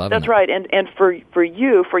 That's right. And for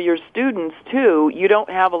you, for your students, too, you don't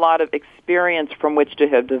have a lot of experience from which to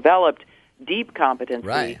have developed deep competency.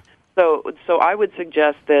 Right. So I would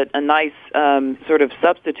suggest that a nice sort of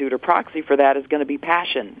substitute or proxy for that is going to be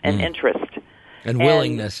passion and interest. And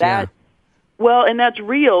willingness, Well, and that's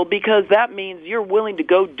real, because that means you're willing to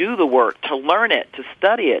go do the work, to learn it, to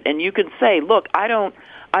study it. And you can say, look, I don't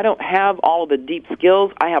have all of the deep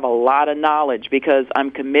skills. I have a lot of knowledge because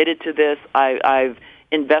I'm committed to this. I've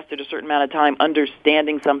invested a certain amount of time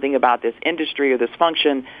understanding something about this industry or this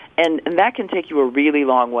function, and that can take you a really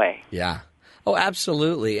long way. Yeah. Oh,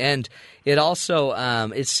 absolutely. And it also,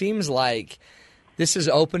 it seems like this is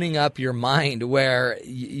opening up your mind where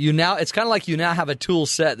you now, it's kind of like you now have a tool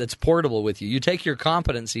set that's portable with you. You take your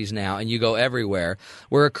competencies now and you go everywhere,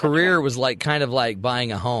 where a career was like kind of like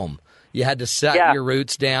buying a home. You had to set your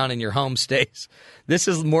roots down and your home stays. This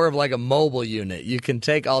is more of like a mobile unit. You can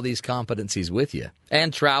take all these competencies with you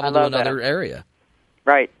and travel to another area.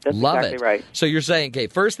 Right. That's Love exactly it. right. So you're saying, okay,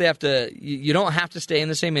 first they have to, you don't have to stay in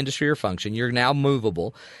the same industry or function. You're now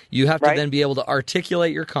movable. You have to then be able to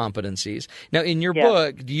articulate your competencies. Now, in your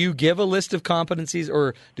book, do you give a list of competencies,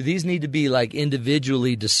 or do these need to be like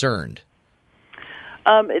individually discerned?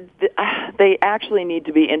 They actually need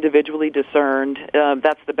to be individually discerned.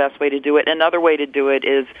 That's the best way to do it. Another way to do it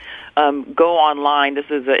is go online. This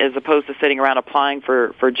is as opposed to sitting around applying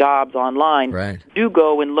for jobs online. Right. Do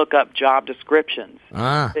go and look up job descriptions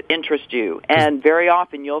that interest you. And very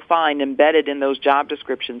often you'll find embedded in those job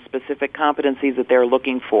descriptions specific competencies that they're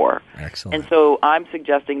looking for. Excellent. And so I'm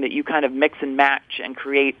suggesting that you kind of mix and match and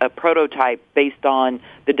create a prototype based on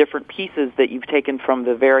the different pieces that you've taken from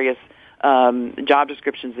the various job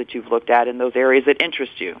descriptions that you've looked at in those areas that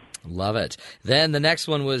interest you. Love it. Then the next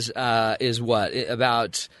one was is what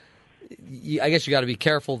about? I guess you got to be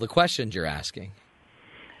careful the questions you're asking.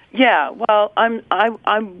 Yeah, well,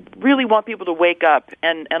 I really want people to wake up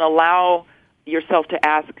and allow yourself to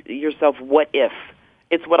ask yourself, what if?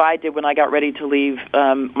 It's what I did when I got ready to leave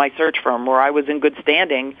my search firm, where I was in good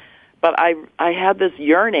standing, but I had this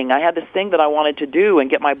yearning. I had this thing that I wanted to do and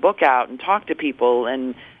get my book out and talk to people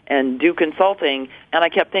and do consulting, and I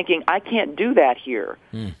kept thinking, I can't do that here.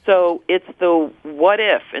 So it's the what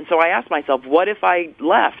if. And so I asked myself, what if I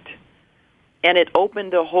left? And it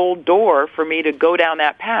opened a whole door for me to go down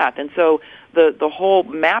that path. And so the whole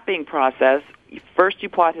mapping process, first you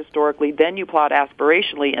plot historically, then you plot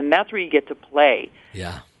aspirationally, and that's where you get to play.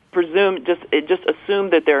 Yeah. Just assume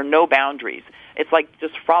that there are no boundaries. It's like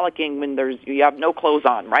just frolicking when you have no clothes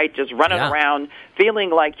on, right? Just running around, feeling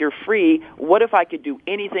like you're free. What if I could do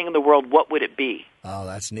anything in the world? What would it be? Oh,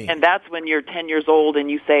 that's neat. And that's when you're 10 years old and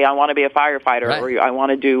you say, I want to be a firefighter, or I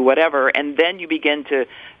want to do whatever. And then you begin to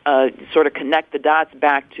sort of connect the dots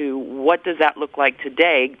back to what does that look like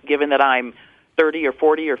today, given that I'm 30 or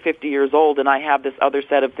 40 or 50 years old and I have this other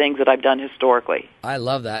set of things that I've done historically. I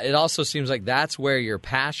love that. It also seems like that's where your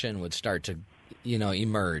passion would start to,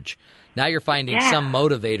 emerge. Now you're finding some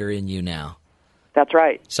motivator in you now. That's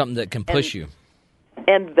right. Something that can push you.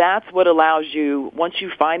 And that's what allows you, once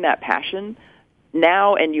you find that passion,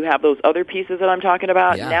 now, and you have those other pieces that I'm talking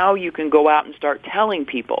about, now you can go out and start telling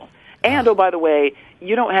people. And, oh, by the way,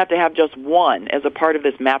 you don't have to have just one as a part of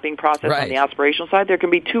this mapping process on the aspirational side. There can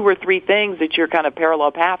be 2 or 3 things that you're kind of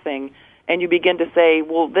parallel pathing, and you begin to say,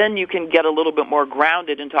 well, then you can get a little bit more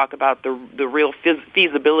grounded and talk about the real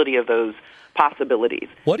feasibility of those possibilities.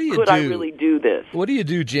 What do you Could do? I really do this? What do you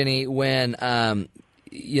do, Jenny, when the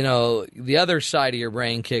other side of your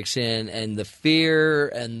brain kicks in, and the fear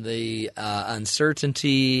and the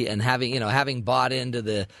uncertainty, and having bought into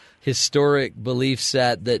the historic belief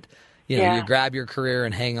set that you grab your career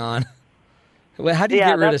and hang on? Well, how do you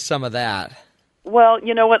get rid of some of that? Well,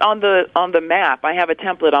 you know what? On the map, I have a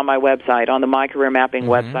template on my website, on the My Career Mapping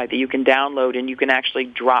website, that you can download, and you can actually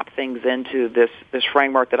drop things into this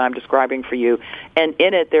framework that I'm describing for you. And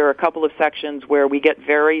in it, there are a couple of sections where we get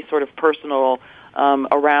very sort of personal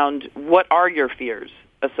around what are your fears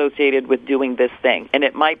associated with doing this thing. And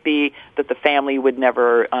it might be that the family would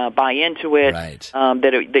never buy into it,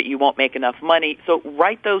 that you won't make enough money. So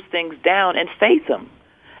write those things down and face them.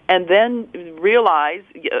 And then realize,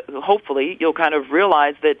 hopefully, you'll kind of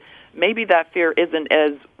realize that maybe that fear isn't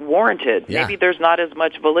as warranted. Yeah. Maybe there's not as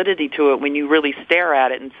much validity to it when you really stare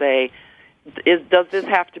at it and say, does this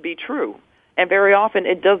have to be true? And very often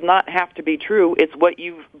it does not have to be true. It's what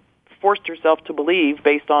you've forced yourself to believe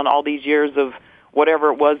based on all these years of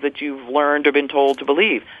whatever it was that you've learned or been told to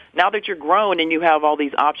believe. Now that you're grown and you have all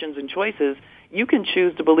these options and choices, you can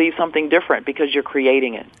choose to believe something different because you're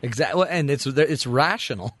creating it. Exactly, and it's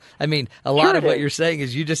rational. I mean, a lot of what you're saying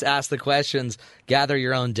is you just ask the questions, gather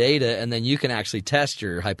your own data, and then you can actually test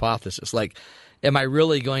your hypothesis. Like, am I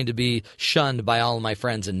really going to be shunned by all of my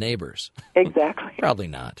friends and neighbors? Exactly. Probably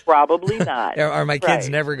not. Probably not. Are my kids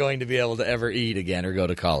never going to be able to ever eat again or go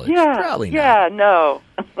to college? Yeah. Probably not. Yeah, no.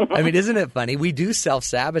 I mean, isn't it funny? We do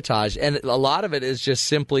self-sabotage, and a lot of it is just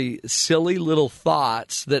simply silly little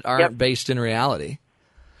thoughts that aren't based in reality.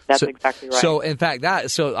 That's exactly right. So, in fact,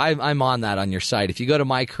 I'm on that on your site. If you go to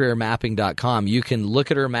mycareermapping.com, you can look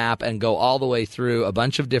at her map and go all the way through a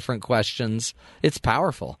bunch of different questions. It's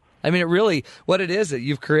powerful. I mean, it really, what it is that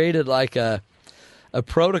you've created like a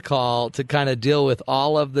protocol to kind of deal with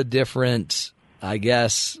all of the different, I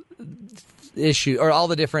guess, issue or all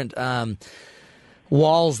the different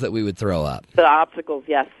walls that we would throw up. The obstacles,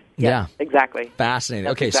 yes. Yeah, exactly. Fascinating.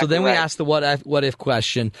 That's okay, exactly so then we right. ask the what if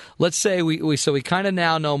question. Let's say we kind of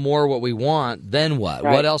now know more what we want. Then what?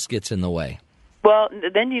 Right. What else gets in the way? Well,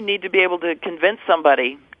 then you need to be able to convince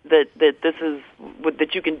somebody that this is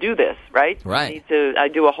that you can do this, right? Right. I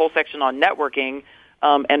do a whole section on networking.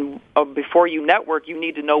 And before you network, you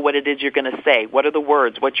need to know what it is you're going to say. What are the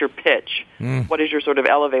words? What's your pitch? What is your sort of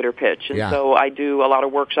elevator pitch? And so I do a lot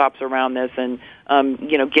of workshops around this and,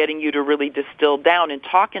 getting you to really distill down and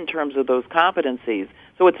talk in terms of those competencies.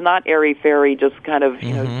 So it's not airy-fairy, just kind of,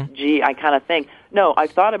 gee, I kind of think. No,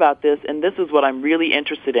 I've thought about this, and this is what I'm really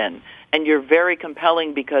interested in. And you're very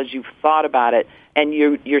compelling because you've thought about it, and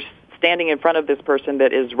you're standing in front of this person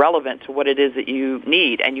that is relevant to what it is that you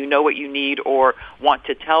need, and you know what you need or want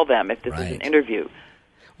to tell them if this is an interview.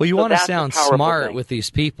 Well, you want to sound smart thing with these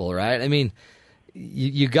people, right? I mean,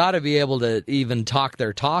 you got to be able to even talk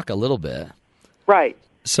their talk a little bit. Right.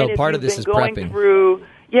 So and part of this is prepping.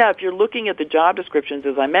 If you're looking at the job descriptions,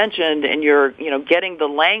 as I mentioned, and you're getting the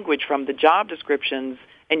language from the job descriptions,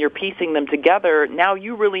 and you're piecing them together, now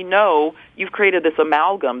you really know you've created this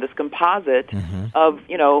amalgam, this composite of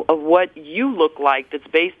what you look like that's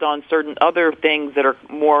based on certain other things that are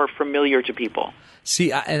more familiar to people.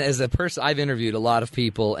 See, and as a person, I've interviewed a lot of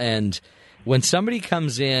people, and when somebody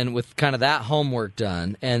comes in with kind of that homework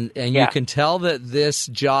done, and you can tell that this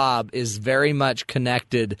job is very much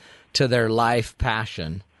connected to their life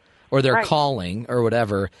passion or their calling or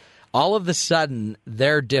whatever, all of a sudden,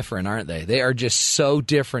 they're different, aren't they? They are just so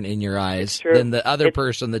different in your eyes than the other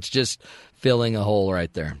person that's just filling a hole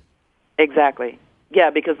right there. Exactly.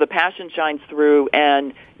 Yeah, because the passion shines through,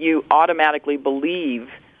 and you automatically believe.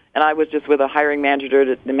 And I was just with a hiring manager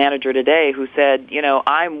today who said,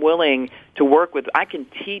 I'm willing to work with, I can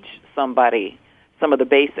teach somebody some of the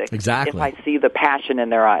basics if I see the passion in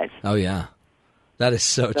their eyes. Oh, yeah. That is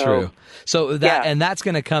so true. So and that's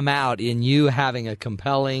going to come out in you having a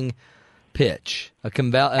compelling pitch, a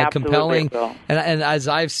compelling. And as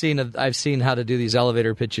I've seen how to do these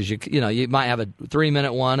elevator pitches. You might have a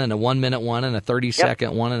 3-minute one and a 1-minute one and a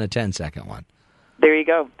 30-second one and a 10-second one. There you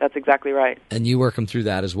go. That's exactly right. And you work them through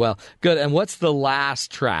that as well. Good. And what's the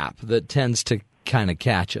last trap that tends to kind of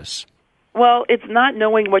catch us? Well, it's not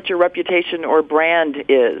knowing what your reputation or brand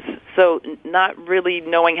is. So not really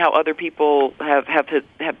knowing how other people have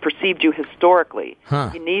perceived you historically.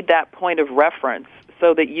 You need that point of reference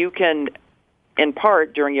so that you can, in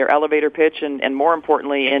part, during your elevator pitch and more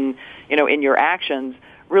importantly in your actions,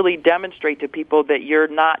 really demonstrate to people that you're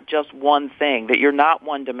not just one thing, that you're not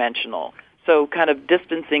one-dimensional. So kind of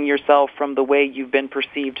distancing yourself from the way you've been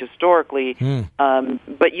perceived historically.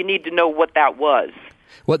 But you need to know what that was.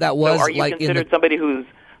 What that was, so are you like considered somebody who's,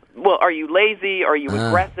 well, are you lazy? Are you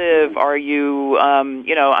aggressive? Are you, I'm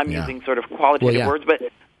using sort of qualitative words,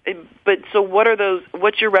 but so what are those,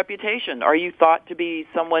 what's your reputation? Are you thought to be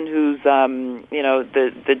someone who's,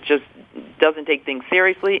 that just doesn't take things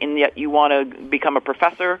seriously, and yet you want to become a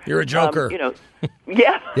professor? You're a joker.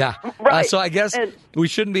 Yeah. Right. So I guess we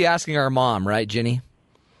shouldn't be asking our mom, right, Ginny?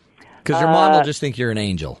 Because your mom will just think you're an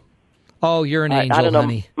angel. Oh, you're an angel, I don't know.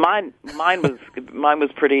 honey. Mine was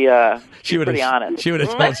pretty. Pretty honest. She would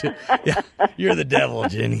have told you, yeah, you're the devil,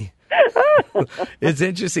 Ginny. It's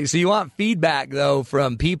interesting. So you want feedback, though,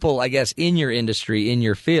 from people, I guess, in your industry, in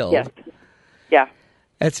your field. Yes. Yeah.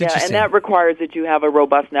 That's interesting. And that requires that you have a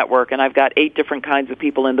robust network. And I've got 8 different kinds of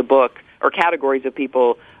people in the book, or categories of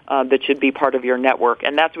people that should be part of your network.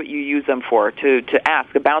 And that's what you use them for, to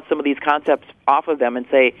ask, bounce some of these concepts off of them and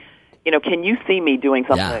say, can you see me doing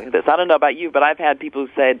something like this? I don't know about you, but I've had people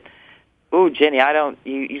who said, "Ooh, Jenny,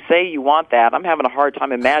 you say you want that. I'm having a hard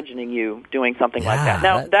time imagining you doing something like that."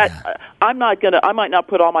 Now, I might not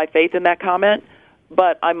put all my faith in that comment,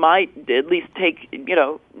 but I might at least take,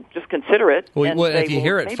 just consider it. Well, and say, if you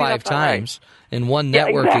hear it 5 times in one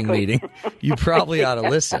networking meeting, you probably ought to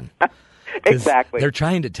listen. Exactly. They're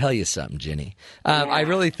trying to tell you something, Ginny. I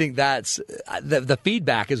really think that's the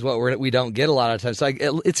feedback is what we don't get a lot of times. So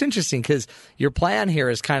it's interesting because your plan here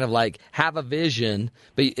is kind of like have a vision,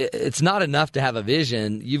 but it's not enough to have a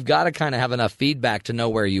vision. You've got to kind of have enough feedback to know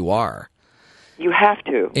where you are. You have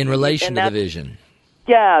to. In relation to the vision.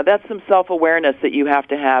 Yeah, that's some self-awareness that you have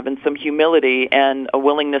to have, and some humility and a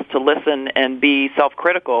willingness to listen and be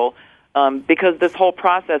self-critical, because this whole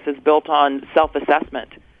process is built on self-assessment.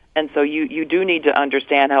 And so you do need to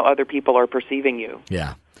understand how other people are perceiving you.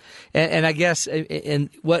 Yeah. And I guess and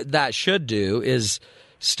what that should do is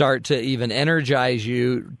start to even energize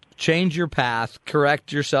you, change your path,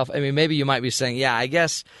 correct yourself. I mean, maybe you might be saying, I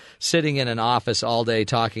guess sitting in an office all day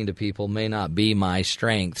talking to people may not be my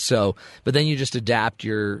strength. So, but then you just adapt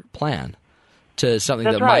your plan to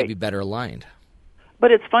something that might be better aligned.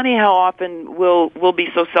 But it's funny how often we'll be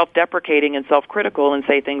so self-deprecating and self-critical and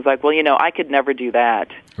say things like, "Well, I could never do that,"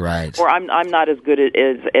 right? Or "I'm not as good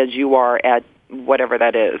as you are at whatever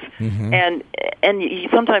that is." Mm-hmm. And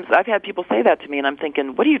sometimes I've had people say that to me, and I'm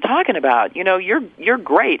thinking, "What are you talking about? You're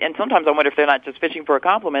great." And sometimes I wonder if they're not just fishing for a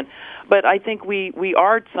compliment. But I think we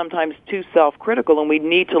are sometimes too self-critical, and we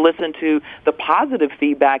need to listen to the positive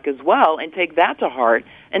feedback as well and take that to heart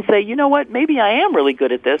and say, "You know what? Maybe I am really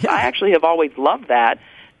good at this. I actually have always loved that."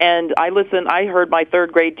 And I heard my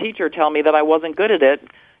 3rd grade teacher tell me that I wasn't good at it,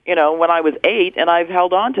 when I was 8, and I've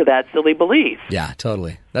held on to that silly belief. Yeah,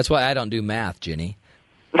 totally. That's why I don't do math, Ginny.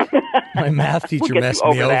 My math teacher messed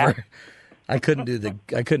me over. I couldn't do the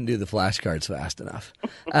flashcards fast enough.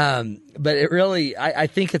 But it really, I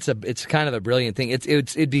think it's kind of a brilliant thing.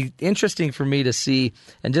 It'd be interesting for me to see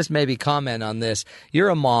and just maybe comment on this. You're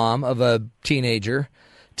a mom of a teenager.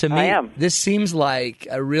 To me, I am. This seems like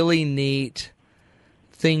a really neat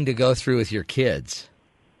thing to go through with your kids.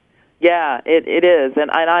 Yeah, it is, and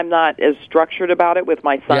I'm not as structured about it with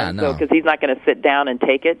my son, because he's not going to sit down and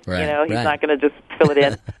take it. Right, he's not going to just fill it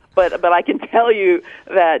in. But I can tell you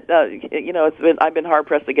that I've been hard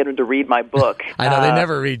pressed to get him to read my book. I know they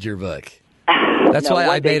never read your book. That's why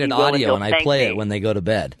I made an audio and I play it when they go to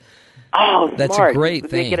bed. Oh, smart. That's a great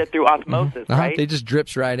thing. They get it through osmosis, right? It just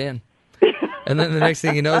drips right in. And then the next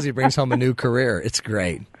thing he knows, he brings home a new career. It's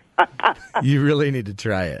great. You really need to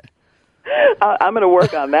try it. I'm going to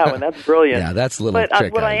work on that one. That's brilliant. Yeah, that's a little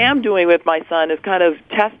trick. What I am doing with my son is kind of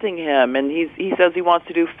testing him, and he says he wants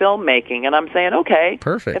to do filmmaking, and I'm saying, okay,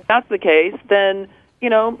 perfect. If that's the case, then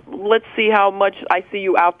let's see how much I see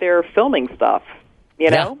you out there filming stuff.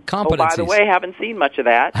 Competencies. Oh, by the way, haven't seen much of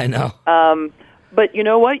that. I know. But you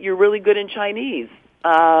know what? You're really good in Chinese.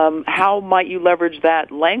 How might you leverage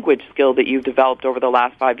that language skill that you've developed over the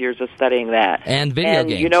last 5 years of studying that? And video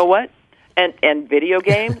games. You know what? And video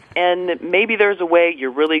games, and maybe there's a way you're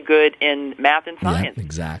really good in math and science. Yeah,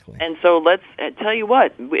 exactly. And so let's tell you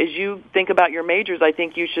what, as you think about your majors, I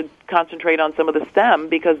think you should concentrate on some of the STEM,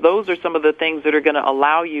 because those are some of the things that are going to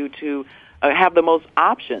allow you to have the most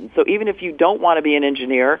options. So even if you don't want to be an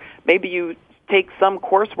engineer, maybe you take some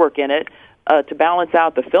coursework in it to balance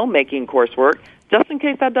out the filmmaking coursework, just in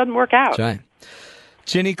case that doesn't work out. That's right.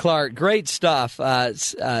 Ginny Clark, great stuff.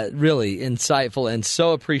 Really insightful, and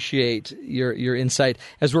so appreciate your insight.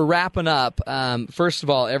 As we're wrapping up, first of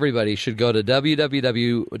all, everybody should go to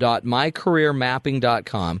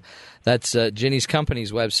www.mycareermapping.com. That's Ginny's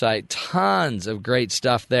company's website. Tons of great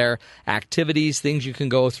stuff there, activities, things you can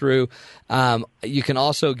go through. You can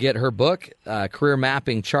also get her book, Career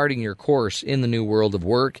Mapping, Charting Your Course in the New World of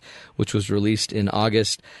Work, which was released in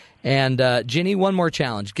August. And Ginny, one more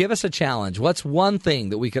challenge. Give us a challenge. What's one thing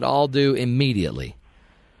that we could all do immediately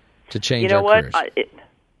to change our careers?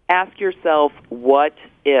 Ask yourself, what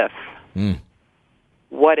if?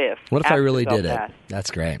 What if? What if I really did it?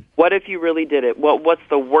 That's great. What if you really did it? What's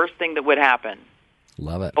the worst thing that would happen?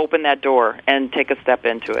 Love it. Open that door and take a step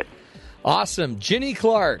into it. Awesome. Ginny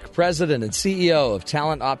Clark, President and CEO of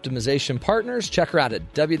Talent Optimization Partners. Check her out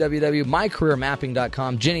at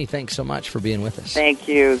www.mycareermapping.com. Ginny, thanks so much for being with us. Thank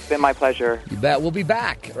you. It's been my pleasure. You bet. We'll be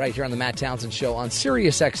back right here on the Matt Townsend Show on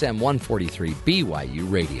Sirius XM 143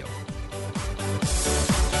 BYU Radio.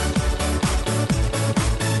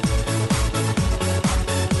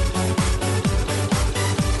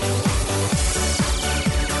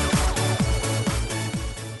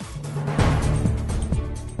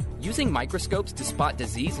 Using microscopes to spot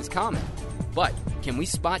disease is common, but can we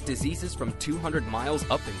spot diseases from 200 miles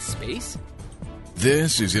up in space?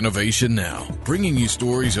 This is Innovation Now, bringing you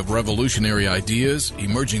stories of revolutionary ideas,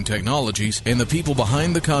 emerging technologies, and the people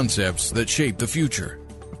behind the concepts that shape the future.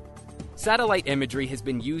 Satellite imagery has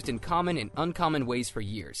been used in common and uncommon ways for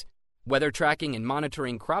years. Weather tracking and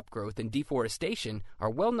monitoring crop growth and deforestation are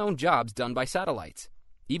well-known jobs done by satellites.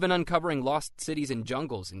 Even uncovering lost cities and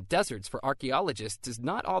jungles and deserts for archaeologists is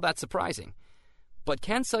not all that surprising. But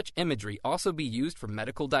can such imagery also be used for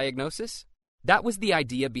medical diagnosis? That was the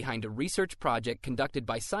idea behind a research project conducted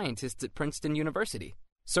by scientists at Princeton University,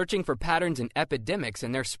 searching for patterns in epidemics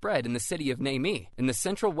and their spread in the city of Niamey, in the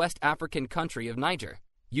central West African country of Niger.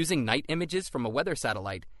 Using night images from a weather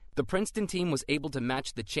satellite, the Princeton team was able to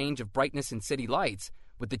match the change of brightness in city lights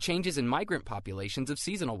with the changes in migrant populations of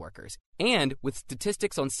seasonal workers, and with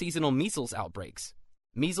statistics on seasonal measles outbreaks.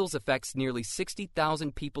 Measles affects nearly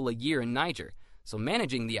 60,000 people a year in Niger, so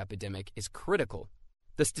managing the epidemic is critical.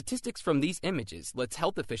 The statistics from these images lets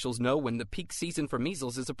health officials know when the peak season for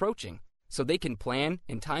measles is approaching, so they can plan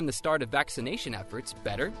and time the start of vaccination efforts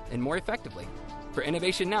better and more effectively. For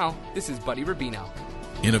Innovation Now, this is Buddy Rubino.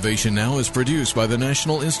 Innovation Now is produced by the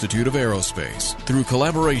National Institute of Aerospace through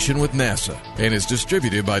collaboration with NASA and is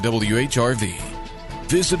distributed by WHRV.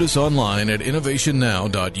 Visit us online at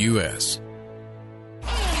innovationnow.us.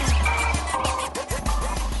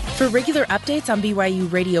 For regular updates on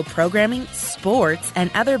BYU radio programming, sports,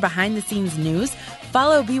 and other behind-the-scenes news,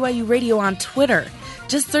 follow BYU Radio on Twitter.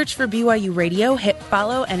 Just search for BYU Radio, hit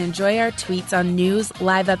follow, and enjoy our tweets on news,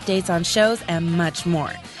 live updates on shows, and much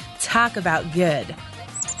more. Talk about good.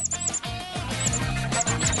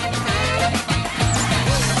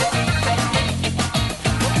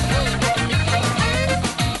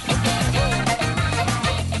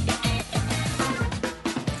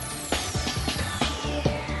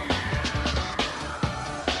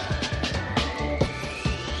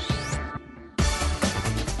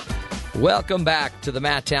 Welcome back to the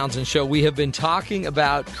Matt Townsend Show. We have been talking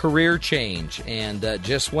about career change and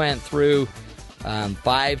just went through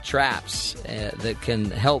 5 traps that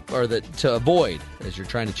can help or that to avoid as you're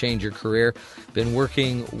trying to change your career. Been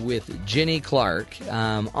working with Ginny Clark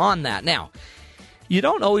on that. Now, you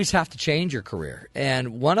don't always have to change your career.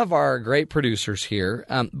 And one of our great producers here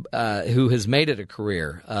who has made it a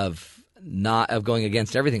career of going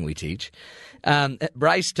against everything we teach,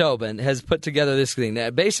 Bryce Tobin has put together this thing.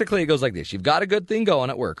 Basically, it goes like this. You've got a good thing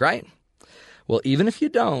going at work, right? Well, even if you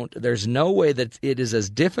don't, there's no way that it is as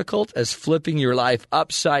difficult as flipping your life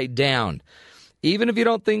upside down. Even if you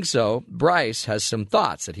don't think so, Bryce has some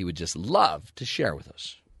thoughts that he would just love to share with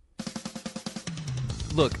us.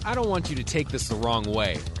 Look, I don't want you to take this the wrong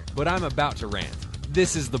way, but I'm about to rant.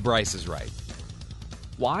 This is the Bryce is Right.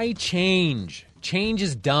 Why change? Change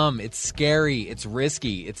is dumb, it's scary, it's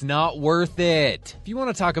risky, it's not worth it. If you want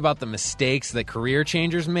to talk about the mistakes that career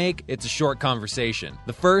changers make, it's a short conversation.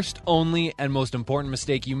 The first, only, and most important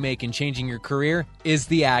mistake you make in changing your career is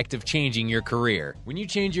the act of changing your career. When you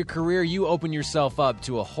change your career, you open yourself up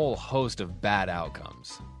to a whole host of bad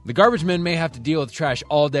outcomes. The garbage men may have to deal with trash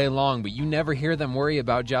all day long, but you never hear them worry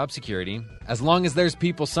about job security. As long as there's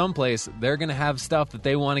people someplace, they're going to have stuff that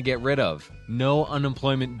they want to get rid of. No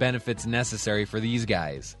unemployment benefits necessary for these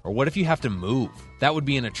guys. Or what if you have to move? That would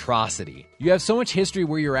be an atrocity. You have so much history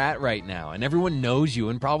where you're at right now, and everyone knows you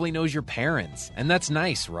and probably knows your parents. And that's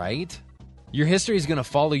nice, right? Your history is going to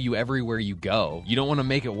follow you everywhere you go. You don't want to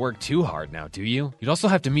make it work too hard now, do you? You'd also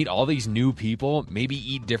have to meet all these new people, maybe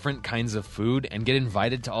eat different kinds of food, and get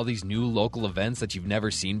invited to all these new local events that you've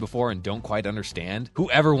never seen before and don't quite understand.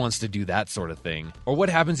 Whoever wants to do that sort of thing? Or what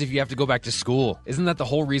happens if you have to go back to school? Isn't that the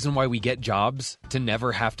whole reason why we get jobs? To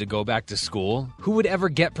never have to go back to school? Who would ever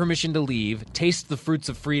get permission to leave, taste the fruits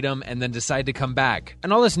of freedom, and then decide to come back?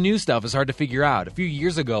 And all this new stuff is hard to figure out. A few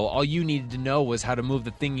years ago, all you needed to know was how to move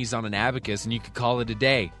the thingies on an abacus and you could call it a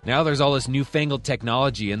day. Now there's all this newfangled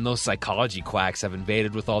technology and those psychology quacks have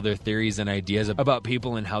invaded with all their theories and ideas about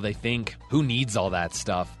people and how they think. Who needs all that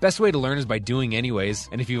stuff? Best way to learn is by doing anyways,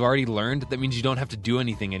 and if you've already learned, that means you don't have to do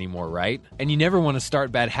anything anymore, right? And you never want to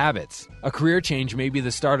start bad habits. A career change may be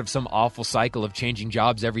the start of some awful cycle of changing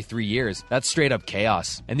jobs every 3 years. That's straight up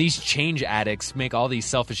chaos. And these change addicts make all these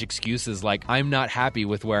selfish excuses like, I'm not happy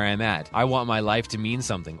with where I'm at. I want my life to mean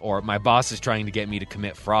something, or my boss is trying to get me to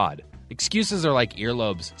commit fraud. Excuses are like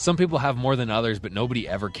earlobes. Some people have more than others, but nobody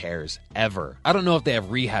ever cares. Ever. I don't know if they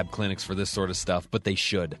have rehab clinics for this sort of stuff, but they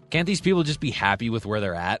should. Can't these people just be happy with where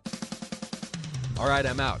they're at? All right,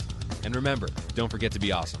 I'm out. And remember, don't forget to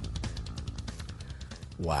be awesome.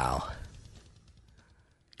 Wow.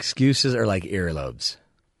 Excuses are like earlobes.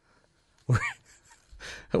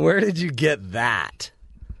 Where did you get that?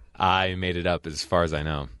 I made it up as far as I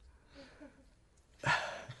know.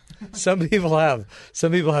 Some people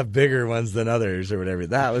have bigger ones than others or whatever.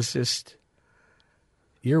 That was just,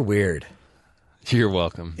 you're weird. You're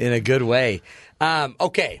welcome. In a good way.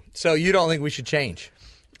 Okay, so you don't think we should change?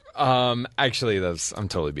 Actually, I'm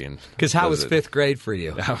totally being. Because how was fifth grade for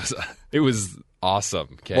you? It was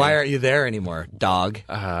awesome. Okay? Why aren't you there anymore, dog?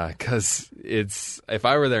 Because if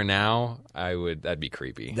I were there now, that'd be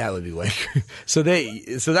creepy. That would be way creepy. So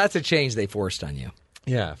that's a change they forced on you.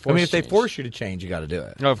 Yeah, if they force you to change, you got to do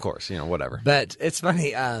it. Oh, of course, whatever. But it's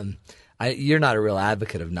funny. You're not a real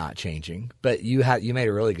advocate of not changing, but you made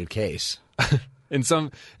a really good case. In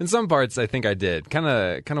some parts, I think I did. Kind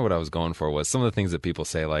of what I was going for was some of the things that people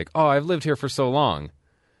say, like, "Oh, I've lived here for so long."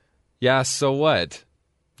 Yeah, so what?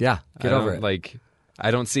 Yeah, get over it. Like, I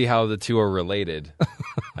don't see how the two are related.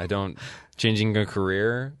 Changing a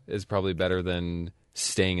career is probably better than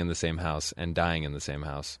staying in the same house and dying in the same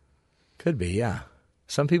house. Could be, yeah.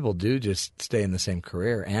 Some people do just stay in the same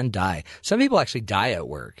career and die. Some people actually die at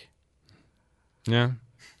work. Yeah.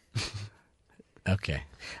 Okay.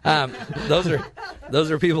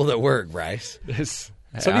 Those are people that work, Bryce.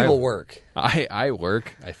 Some people work. I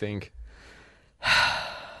work, I think.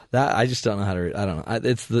 That I just don't know how to. I don't know.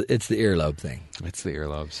 It's the earlobe thing. It's the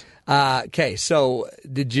earlobes. Okay, so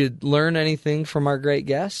did you learn anything from our great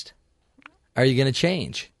guest? Are you going to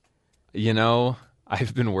change?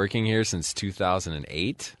 I've been working here since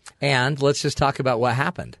 2008. And let's just talk about what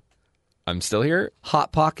happened. I'm still here?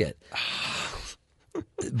 Hot Pocket.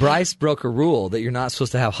 Bryce broke a rule that you're not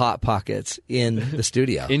supposed to have Hot Pockets in the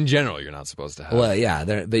studio. In general, you're not supposed to have. Well, yeah.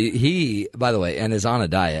 But he, by the way, and is on a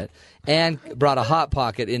diet, and brought a Hot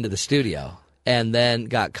Pocket into the studio and then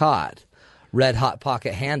got caught. Red Hot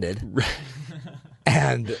Pocket handed.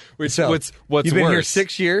 And what's you've been worse? Here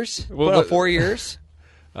 6 years? 4 years?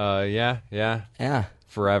 Yeah.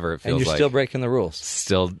 Forever, it feels like. And you're still breaking the rules.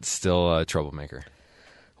 Still a troublemaker.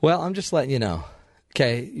 Well, I'm just letting you know.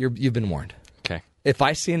 Okay, you've been warned. Okay. If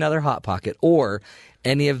I see another Hot Pocket or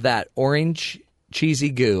any of that orange cheesy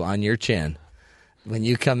goo on your chin when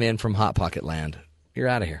you come in from Hot Pocket land, you're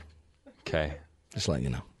out of here. Okay. Just letting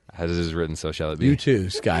you know. As it is written, so shall it be. You too,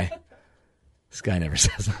 Sky. Sky never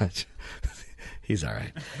says much. He's all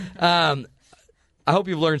right. I hope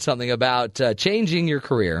you've learned something about changing your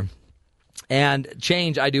career. And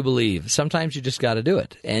change, I do believe. Sometimes you just got to do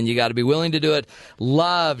it. And you got to be willing to do it.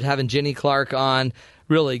 Loved having Jenny Clark on.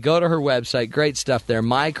 Really, go to her website. Great stuff there,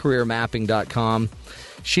 mycareermapping.com.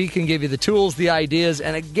 She can give you the tools, the ideas.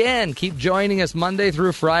 And again, keep joining us Monday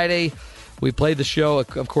through Friday. We play the show,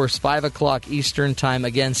 of course, 5 o'clock Eastern time.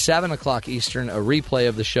 Again, 7 o'clock Eastern, a replay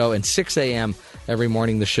of the show. And 6 a.m. every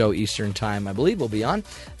morning, the show Eastern time, I believe, will be on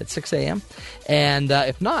at 6 a.m. And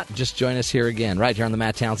if not, just join us here again, right here on the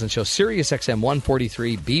Matt Townsend Show, Sirius XM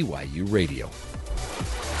 143 BYU Radio.